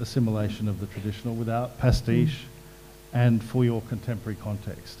intelligent assimilation of the traditional without pastiche and for your contemporary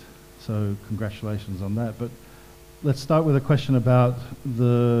context. So congratulations on that. But let's start with a question about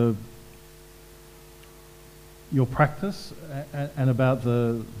your practice and about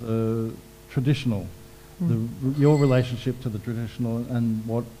the traditional, your relationship to the traditional and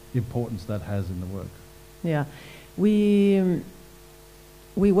what importance that has in the work. Yeah, when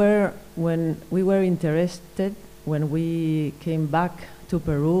we were interested when we came back to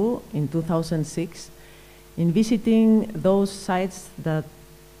Peru in 2006 in visiting those sites that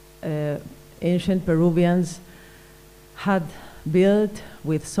ancient Peruvians had built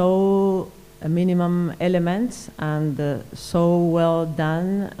with so minimum elements and so well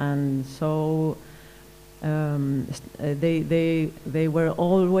done, and so they were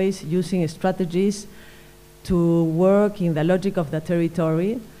always using strategies to work in the logic of the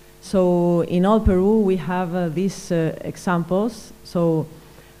territory. So in all Peru we have these examples. So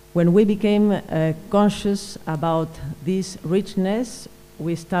when we became conscious about this richness,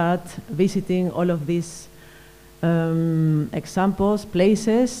 we start visiting all of these examples,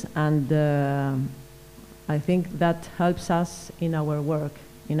 places, and I think that helps us in our work,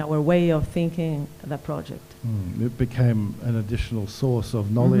 in our way of thinking the project. It became an additional source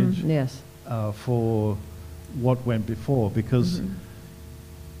of knowledge Yes. For what went before, because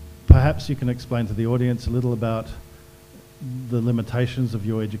perhaps you can explain to the audience a little about the limitations of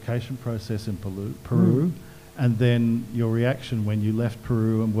your education process in Peru, and then your reaction when you left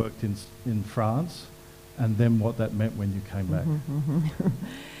Peru and worked in France, and then what that meant when you came back.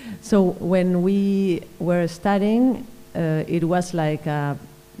 So when we were studying, it was like a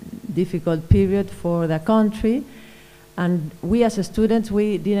difficult period for the country, and we as students,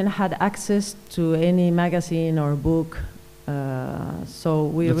 we didn't have access to any magazine or book, so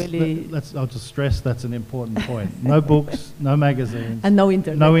we I'll just stress that's an important point. No books, no magazines, and no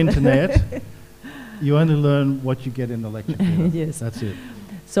internet. No internet. You only learn what you get in the lecture theatre. Yes. That's it.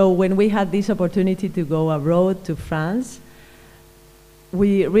 So when we had this opportunity to go abroad to France,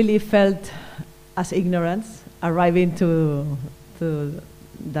 we really felt as ignorance arriving to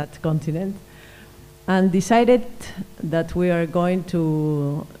that continent, and decided that we are going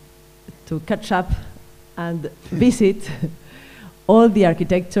to catch up and visit all the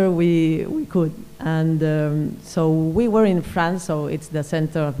architecture we could. And so we were in France, so it's the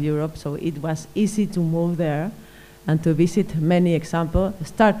center of Europe, so it was easy to move there and to visit many examples,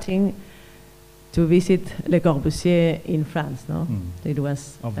 starting to visit Le Corbusier in France. No, it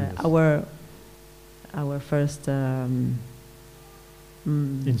was our first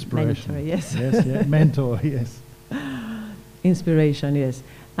inspiration. Mentor, yes. Yes, yeah. Mentor, yes. Inspiration, yes.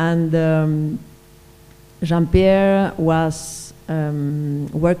 And Jean-Pierre was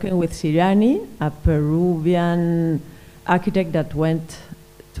working with Siriani, a Peruvian architect that went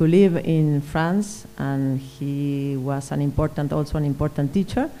to live in France, and he was also an important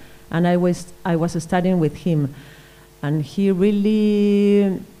teacher. And I was studying with him, and he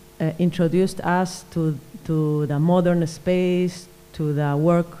really introduced us to the modern space, to the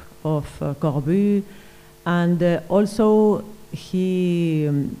work of Corbu, and also he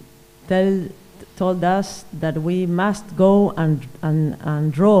told us that we must go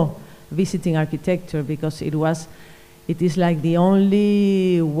and draw visiting architecture, because it is like the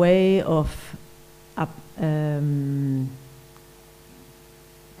only way of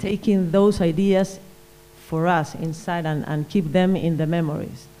taking those ideas for us inside and keep them in the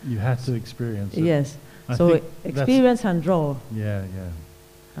memories. You had to experience it. Yes. So experience and draw. Yeah, yeah.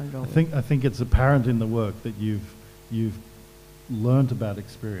 And draw. I think it's apparent in the work that you've learned about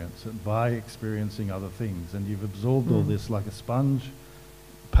experience by experiencing other things, and you've absorbed all this like a sponge,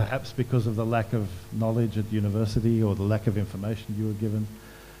 perhaps because of the lack of knowledge at university or the lack of information you were given.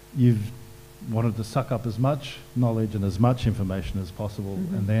 You've wanted to suck up as much knowledge and as much information as possible,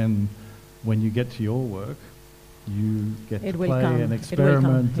 and then when you get to your work, you get to play and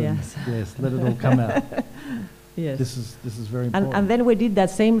experiment and yes, let it all come out. Yes. This is very important. And then we did that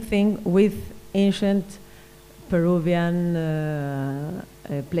same thing with ancient Peruvian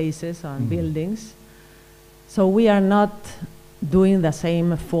places and buildings. So we are not doing the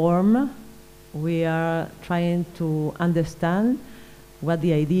same form. We are trying to understand what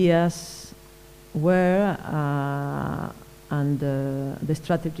the ideas were and the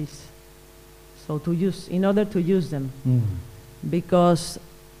strategies. So in order to use them. Because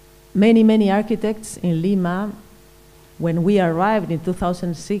many architects in Lima, when we arrived in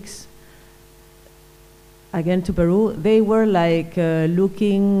 2006, again to Peru, they were like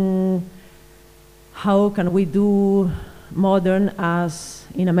looking, how can we do modern as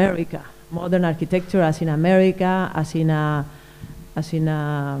in America, modern architecture as in America, as in a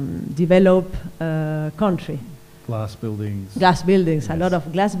developed country. Glass buildings. Glass buildings, yes. A lot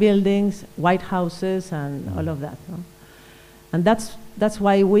of glass buildings, white houses, and all of that. No? And that's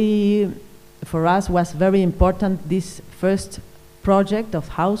why for us was very important this first project of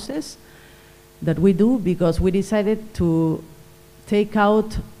houses that we do, because we decided to take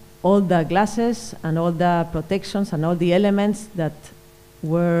out all the glasses and all the protections and all the elements that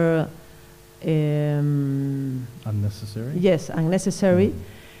were unnecessary. Yes, unnecessary,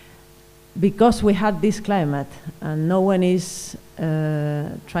 because we had this climate and no one is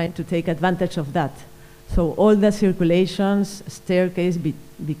trying to take advantage of that. So all the circulations, staircase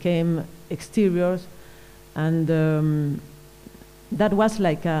became exteriors, and that was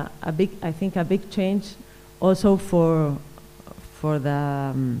like a big change also for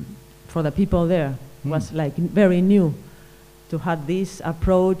the people there. Was like very new to have this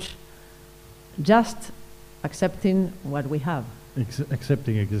approach, just accepting what we have.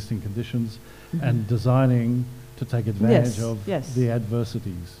 accepting existing conditions and designing to take advantage of the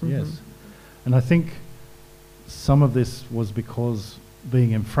adversities. Yes. And I think some of this was because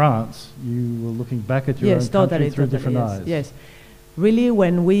being in France, you were looking back at your own country through different eyes. Yes. Really,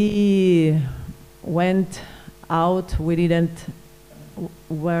 when we went out, we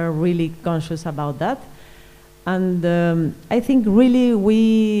were really conscious about that. And I think really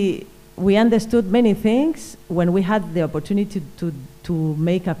we understood many things when we had the opportunity to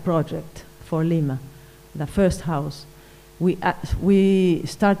make a project for Lima, the first house. We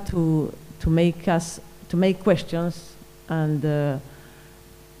start to make questions, and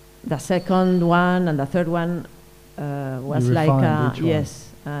the second one and the third one was like yes,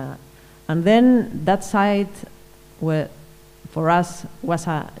 and then that site for us was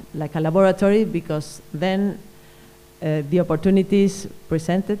like a laboratory, because then the opportunities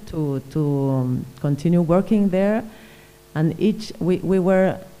presented to continue working there, and we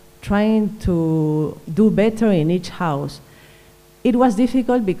were trying to do better in each house. It was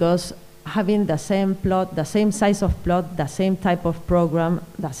difficult because having the same plot, the same size of plot, the same type of program,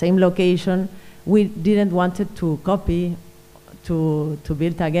 the same location, we didn't want to copy, to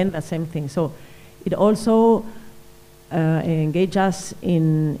build again the same thing. So it also engaged us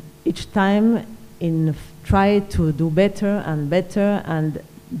in each time in try to do better and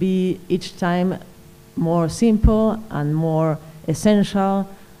be each time more simple and more essential,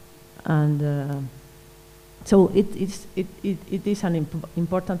 and so it is an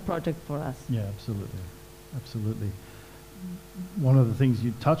important project for us. Yeah, absolutely. One of the things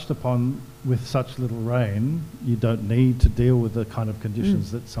you touched upon, with such little rain, you don't need to deal with the kind of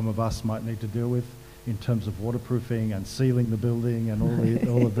conditions that some of us might need to deal with in terms of waterproofing and sealing the building and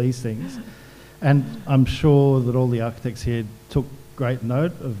all of these things. And I'm sure that all the architects here took great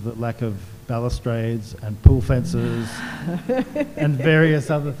note of the lack of balustrades and pool fences and various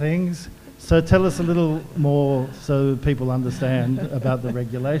other things. So tell us a little more so people understand about the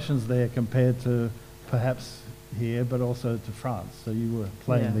regulations there compared to perhaps here, but also to France. So you were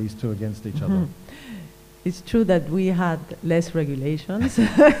playing these two against each other. It's true that we had less regulations.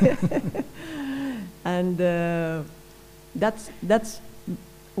 And that's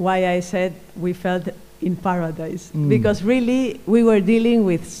why I said we felt in paradise, because really we were dealing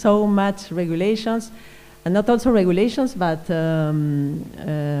with so much regulations, and not also regulations, but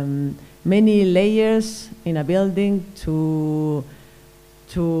many layers in a building to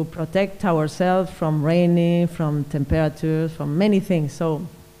protect ourselves from rain, from temperatures, from many things. So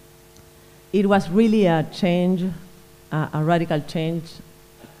it was really a change, a radical change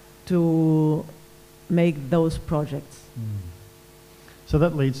to make those projects. So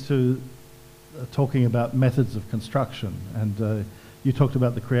that leads to talking about methods of construction, and you talked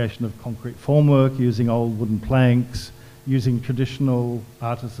about the creation of concrete formwork using old wooden planks, using traditional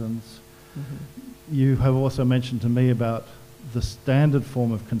artisans. You have also mentioned to me about the standard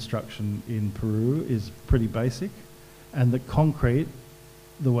form of construction in Peru is pretty basic, and that concrete,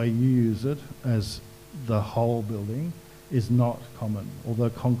 the way you use it as the whole building, is not common, although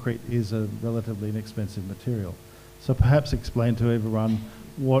concrete is a relatively inexpensive material. So perhaps explain to everyone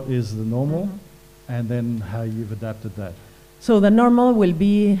what is the normal and then how you've adapted that. So the normal will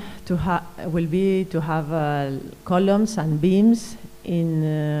be to have columns and beams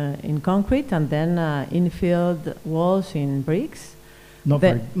in concrete, and then infilled walls in bricks. Not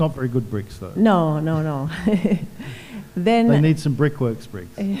very good bricks though. No. Then they need some Brickworks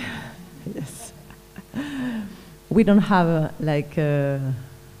bricks. Yes. We don't have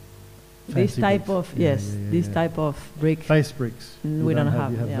this type of type of brick. Face bricks. We don't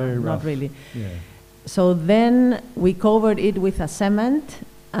have. You have very rough. Not really. Yeah. So then we covered it with a cement,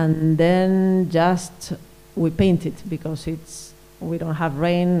 and then just we paint it, because we don't have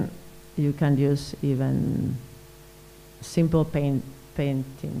rain. You can use even simple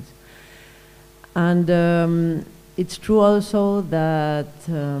paintings. And it's true also that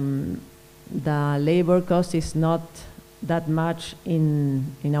the labor cost is not that much in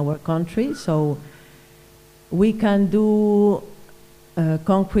our country, so we can do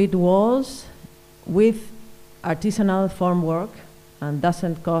concrete walls with artisanal formwork, and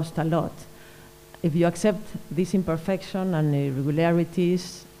doesn't cost a lot. If you accept this imperfection and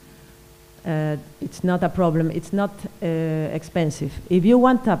irregularities, it's not a problem. It's not expensive. If you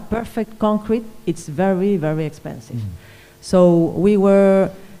want a perfect concrete, it's very, very expensive. So we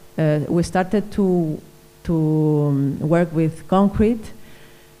started to work with concrete,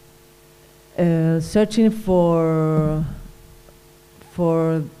 searching for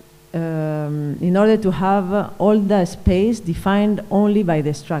in order to have all the space defined only by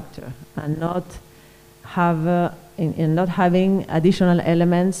the structure, and not have in not having additional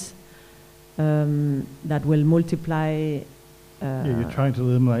elements that will multiply. Yeah, you're trying to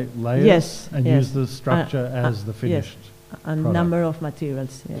eliminate layers, yes, and yes. use the structure as the finished a product. number of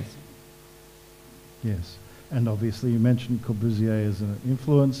materials. Yes. Yes, and obviously you mentioned Corbusier as an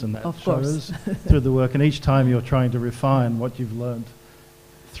influence, and that Of course. shows through the work. And each time you're trying to refine what you've learned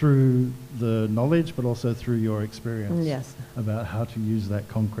through the knowledge, but also through your experience Yes. about how to use that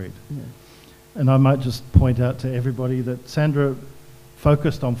concrete. Yeah. And I might just point out to everybody that Sandra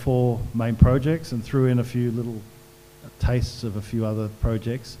focused on 4 main projects and threw in a few little tastes of a few other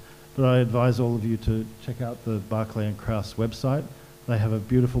projects. But I advise all of you to check out the Barclay and Crouse website. They have a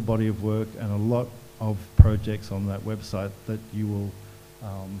beautiful body of work and a lot of projects on that website that you will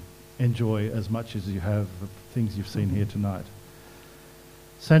enjoy as much as you have the things you've seen here tonight.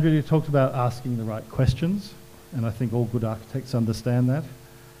 Sandra, you talked about asking the right questions, and I think all good architects understand that.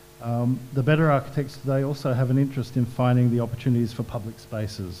 The better architects today also have an interest in finding the opportunities for public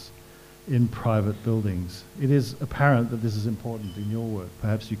spaces in private buildings. It is apparent that this is important in your work.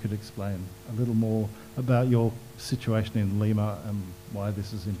 Perhaps you could explain a little more about your situation in Lima and why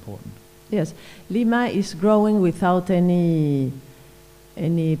this is important. Yes, Lima is growing without any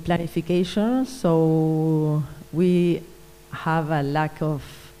planification, so we have a lack of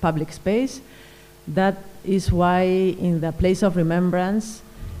public space. That is why in the place of remembrance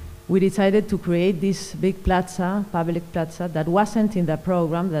we decided to create this big plaza, public plaza, that wasn't in the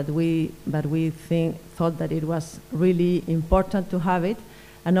program, but we thought that it was really important to have it,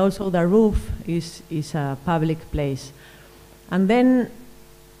 and also the roof is a public place. And then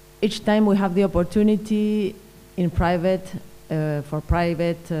each time we have the opportunity in private, for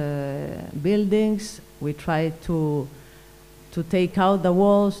private buildings, we try to take out the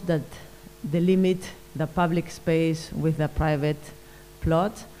walls that delimit the public space with the private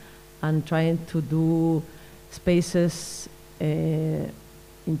plot, and trying to do spaces,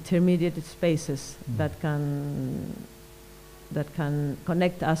 intermediate spaces that can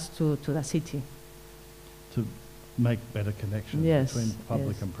connect us to the city. To make better connections Yes, between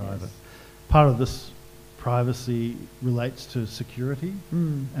public yes, and private. yes. Part of this privacy relates to security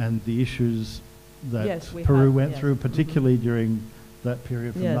and the issues that Yes, we Peru have, went yes. through, particularly during that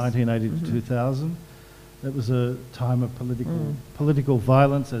period from Yes. 1980 to 2000. It was a time of political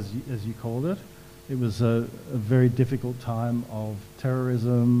violence, as you called it. It was a very difficult time of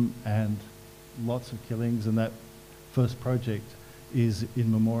terrorism and lots of killings, and that first project is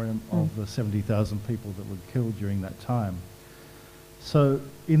in memoriam of the 70,000 people that were killed during that time. So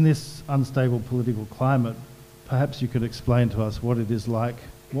in this unstable political climate, perhaps you could explain to us what it is like.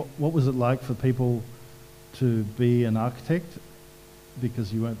 What was it like for people to be an architect,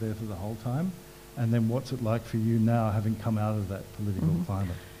 because you weren't there for the whole time? And then what's it like for you now, having come out of that political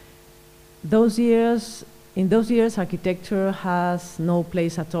climate? In those years, architecture has no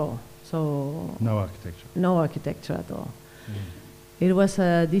place at all. So No architecture. no architecture at all. It was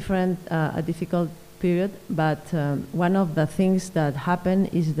a difficult period, but one of the things that happened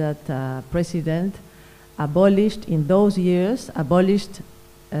is that president abolished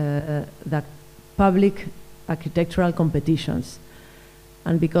the public architectural competitions.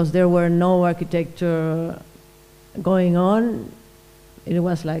 And because there were no architecture going on, it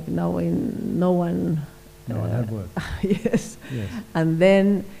was like no one had work. yes. Yes. And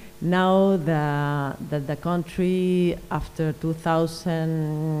then now the country after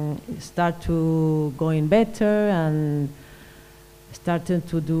 2000 start to going better and started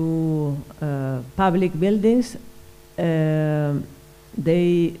to do public buildings.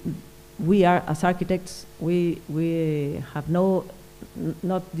 We are, as architects, we have not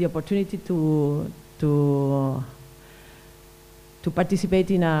the opportunity to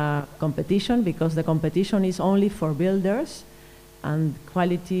participate in a competition, because the competition is only for builders, and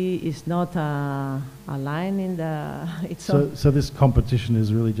quality is not a line in the. So this competition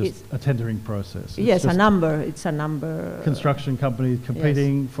is really just a tendering process. Yes, a number. It's a number. Construction companies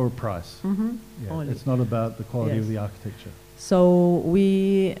competing for a price. Only. It's not about the quality of the architecture. So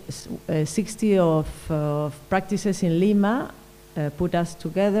we 60 of practices in Lima put us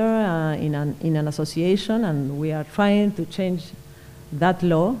together in an association, and we are trying to change that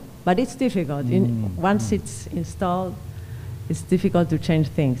law, but it's difficult. Once it's installed, it's difficult to change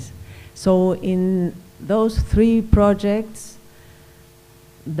things. So in those 3 projects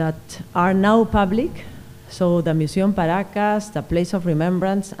that are now public, so the Museum Paracas, the Place of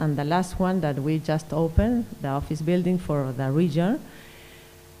Remembrance, and the last one that we just opened, the office building for the region,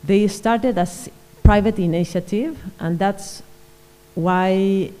 they started as private initiative, and that's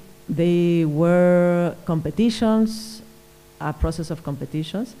why they were competitions, a process of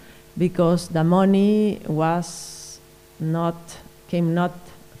competitions, because the money was came not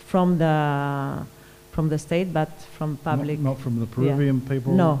from the state, but from public. Not from the Peruvian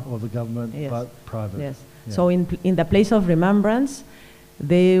people No. or the government, Yes. but private. Yes. Yeah. So in the place of remembrance,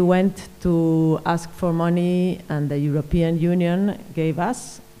 they went to ask for money, and the European Union gave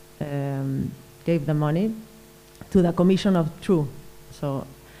the money to the Commission of Truth. So,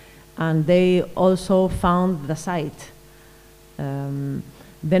 and they also found the site.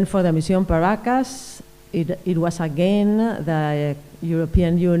 Then for the Museum Paracas, it was again the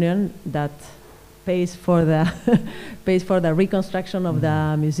European Union that pays for the pays for the reconstruction of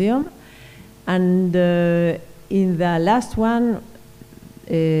the museum. And in the last one,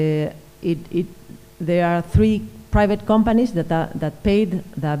 there are 3 private companies that paid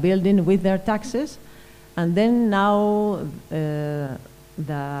the building with their taxes, and then now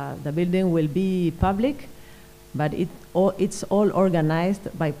the building will be public, but it's all organized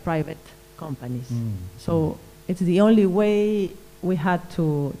by private companies. So it's the only way we had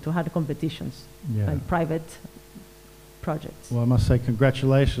to have competitions and private projects. Well, I must say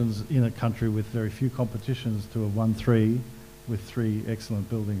congratulations in a country with very few competitions to have won 3 with 3 excellent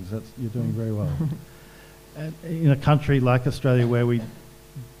buildings. You're doing very well. And in a country like Australia, where we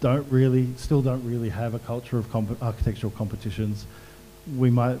still don't really have a culture of architectural competitions, we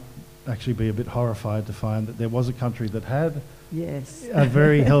might actually be a bit horrified to find that there was a country that had Yes. a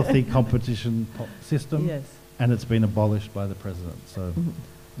very healthy competition system, Yes. and it's been abolished by the president. So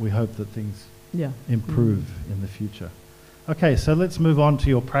we hope that things improve in the future. Okay, so let's move on to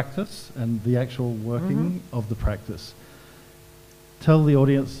your practice and the actual working of the practice. Tell the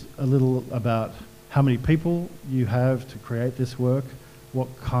audience a little about how many people you have to create this work,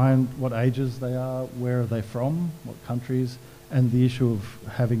 what ages they are, where are they from, what countries, and the issue of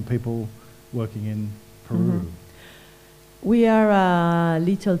having people working in Peru. We are a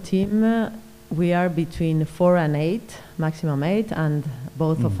little team. We are between 4 and 8, maximum 8, and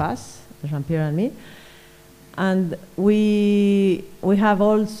both of us, Jean-Pierre and me. And we have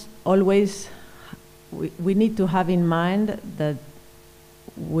always, we need to have in mind that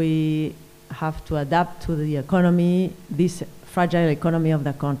we have to adapt to the economy, this fragile economy of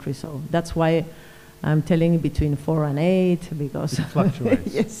the country. So that's why I'm telling between 4 and 8, because it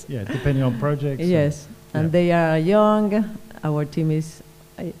fluctuates. Yes. Yeah, depending on projects. Yes, and they are young. Our team is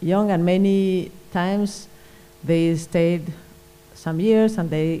young, and many times they stayed some years and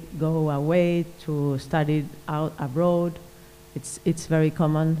they go away to study out abroad. It's very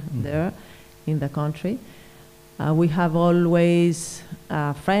common there in the country. We have always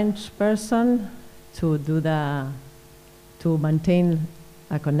a French person to maintain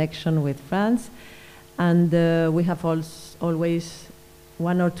a connection with France, and we have always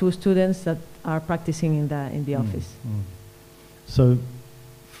 1 or 2 students that are practicing in the office. So,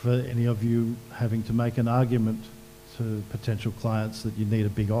 for any of you having to make an argument to potential clients that you need a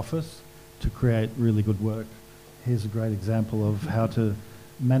big office to create really good work, here's a great example of how to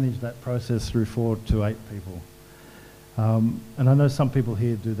manage that process through 4 to 8 people. And I know some people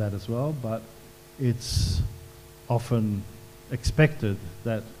here do that as well, but it's often expected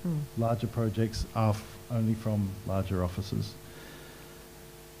that larger projects are only from larger offices.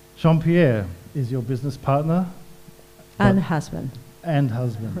 Jean-Pierre is your business partner. And husband. And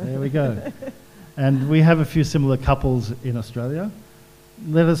husband, there we go. And we have a few similar couples in Australia.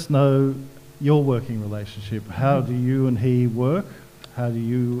 Let us know your working relationship. How do you and he work? How do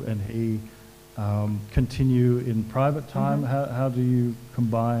you and he continue in private time? How do you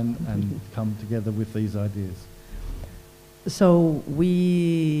combine and come together with these ideas? So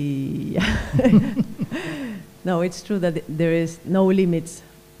we... No, it's true that there is no limits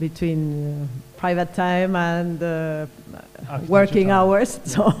between private time and working time. hours.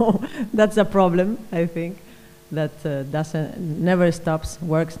 So that's a problem, I think, that never stops,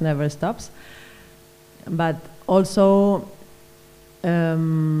 works never stops. But also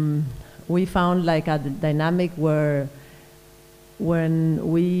we found like a dynamic where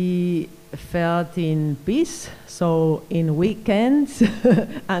when we felt in peace, so in weekends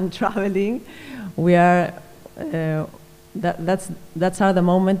and traveling, we are that's are the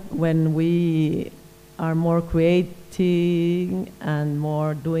moment when we are more creating and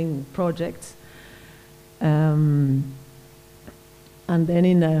more doing projects. And then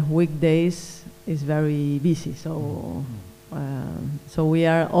in the weekdays is very busy. So so we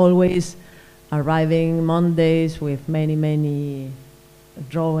are always arriving Mondays with many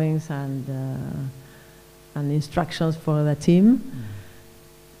drawings and instructions for the team.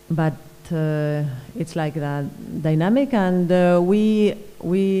 But it's like that dynamic, and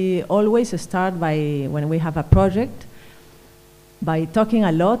we always start by, when we have a project, by talking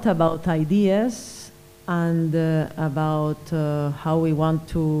a lot about ideas and about how we want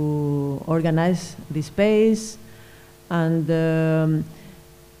to organize the space, and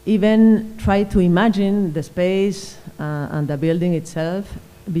even try to imagine the space and the building itself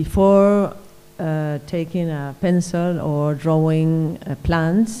before taking a pencil or drawing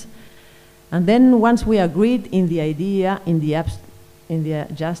plans. And then once we agreed in the idea,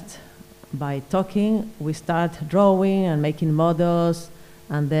 just by talking, we start drawing and making models,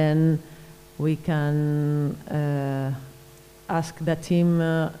 and then we can ask the team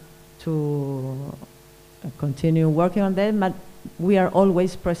to continue working on them, but we are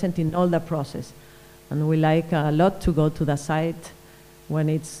always present in all the process. And we like a lot to go to the site when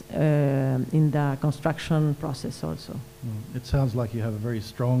it's in the construction process also. It sounds like you have a very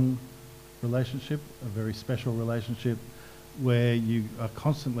strong relationship, a very special relationship, where you are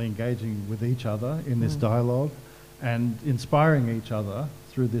constantly engaging with each other in this dialogue and inspiring each other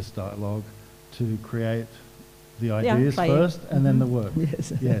through this dialogue to create the ideas first and then the work.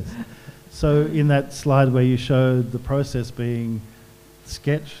 Yes. Yes. So in that slide where you showed the process being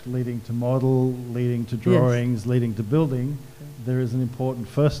sketch leading to model, leading to drawings, leading to building, there is an important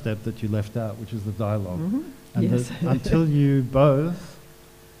first step that you left out, which is the dialogue. And Yes. until you both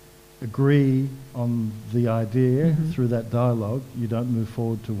agree on the idea through that dialogue, you don't move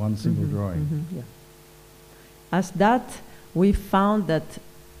forward to one single drawing. Yeah. As that, we found that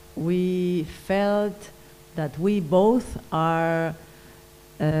we felt that we both are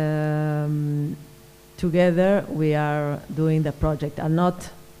together, we are doing the project, and not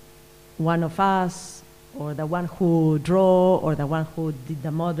one of us or the one who draw or the one who did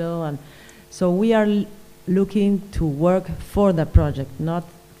the model. And so we are looking to work for the project, not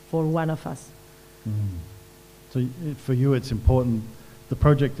for one of us. So for you it's important, the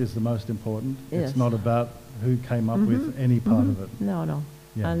project is the most important. Yes. It's not about who came up with any part of it. No.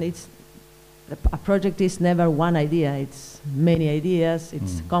 Yeah. And a project is never one idea, it's many ideas,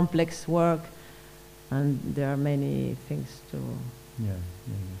 it's complex work, and there are many things to... Yeah.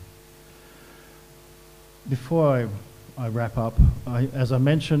 Before I wrap up, as I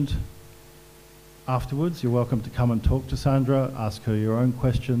mentioned, afterwards you're welcome to come and talk to Sandra, ask her your own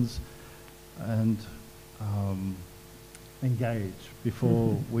questions, and engage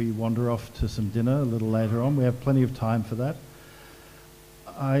before we wander off to some dinner a little later on. We have plenty of time for that.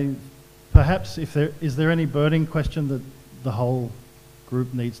 Perhaps is there any burning question that the whole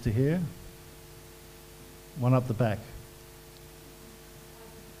group needs to hear? One up the back.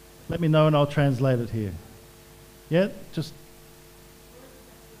 Let me know and I'll translate it here. Yeah, just...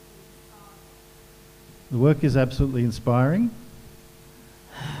 The work is absolutely inspiring.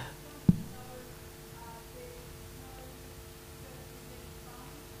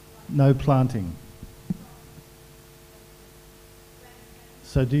 No planting.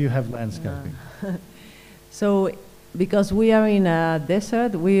 So do you have landscaping? So, because we are in a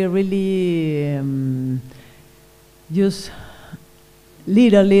desert, we really use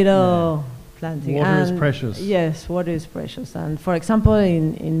little planting. Water is precious. Yes, water is precious. And for example,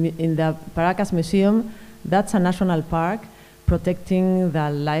 in the Paracas Museum, that's a national park protecting the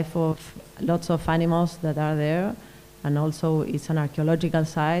life of lots of animals that are there, and also it's an archaeological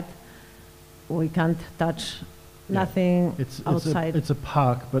site. We can't touch nothing outside. It's a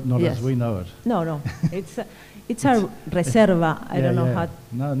park, but not as we know it. No. It's a reserva. I don't know how.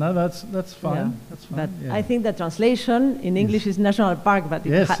 No, that's fine. Yeah. That's fine. But I think the translation in English is national park, but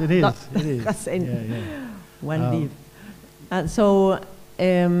it is. Has one leaf. And so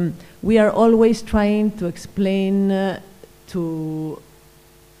we are always trying to explain to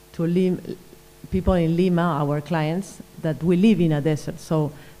people in Lima, our clients, that we live in a desert.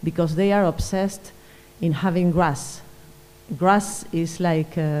 So because they are obsessed in having grass. Grass is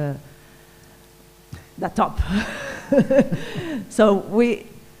like the top. So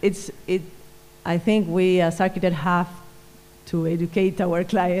I think we as architects have to educate our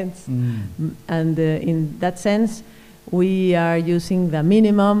clients, and in that sense, we are using the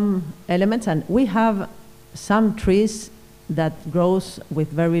minimum elements, and we have some trees that grows with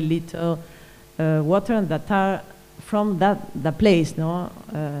very little water, and that are from the place, no,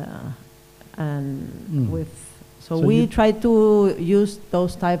 so we try to use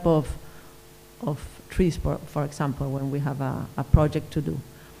those type of trees, for example, when we have a project to do.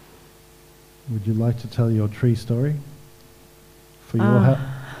 Would you like to tell your tree story? For your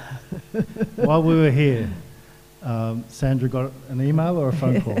while we were here, Sandra got an email or a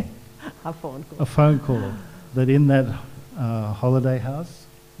phone call? A phone call. A phone call that in that holiday house,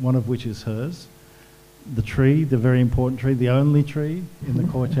 one of which is hers, the tree, the very important tree, the only tree in the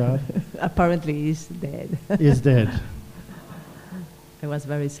courtyard, apparently is dead. Is dead. It was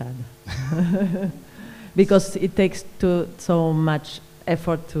very sad. because it takes so much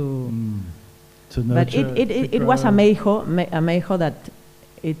effort to. To But nurture, it was a meijo that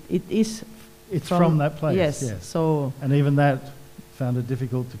it is. It's from that place. Yes. So. And even that found it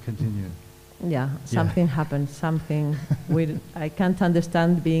difficult to continue. Yeah, something happened. Something I can't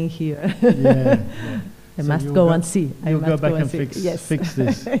understand being here. Yeah. I must go and see. You'll go back and fix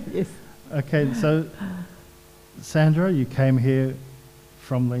this. Yes. Okay, so Sandra, you came here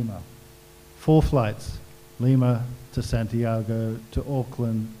from Lima. 4 flights, Lima to Santiago, to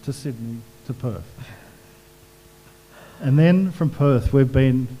Auckland, to Sydney, to Perth. And then from Perth, we've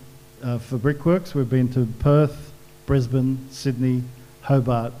been, for Brickworks, we've been to Perth, Brisbane, Sydney,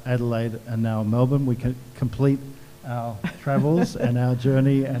 Hobart, Adelaide, and now Melbourne. We can complete our travels and our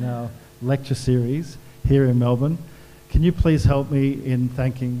journey and our lecture series here in Melbourne. Can you please help me in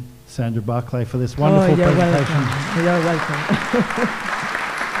thanking Sandra Barclay for this wonderful presentation? Welcome. You're welcome.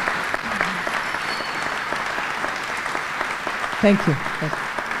 Thank you.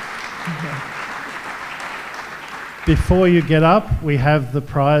 Before you get up, we have the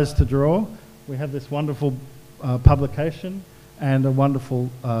prize to draw. We have this wonderful publication and a wonderful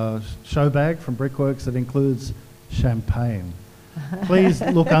show bag from Brickworks that includes champagne. Please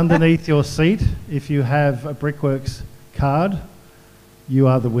look underneath your seat. If you have a Brickworks card, you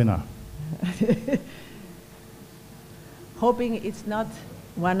are the winner. Hoping it's not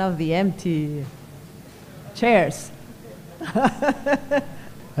one of the empty chairs.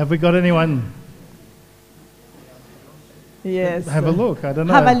 Have we got anyone? Yes. Have a look. I don't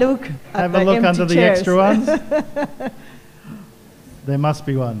know. Have a look. Have a look under the extra ones. There must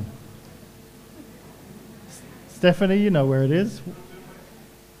be one. Stephanie, you know where it is.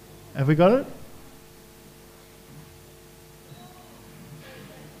 Have we got it?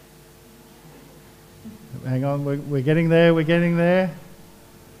 Hang on, we're getting there, we're getting there.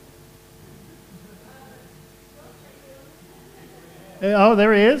 Oh,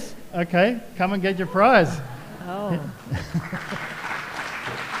 there he is. Okay, come and get your prize. Oh.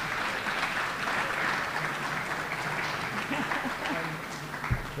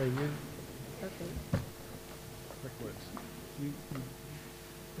 Brickworks. You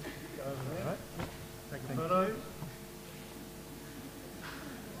go over there, right? Take a photo.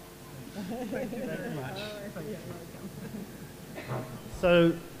 Thank you very much.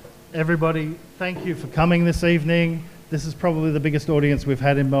 So, everybody, thank you for coming this evening. This is probably the biggest audience we've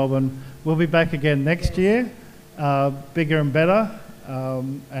had in Melbourne. We'll be back again next year, bigger and better,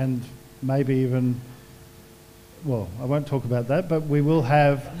 and maybe even, well, I won't talk about that, but we will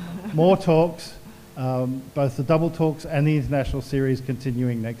have more talks, both the double talks and the international series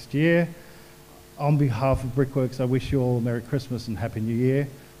continuing next year. On behalf of Brickworks, I wish you all a Merry Christmas and Happy New Year.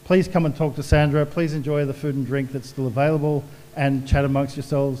 Please come and talk to Sandra. Please enjoy the food and drink that's still available and chat amongst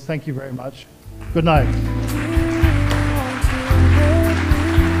yourselves. Thank you very much. Good night.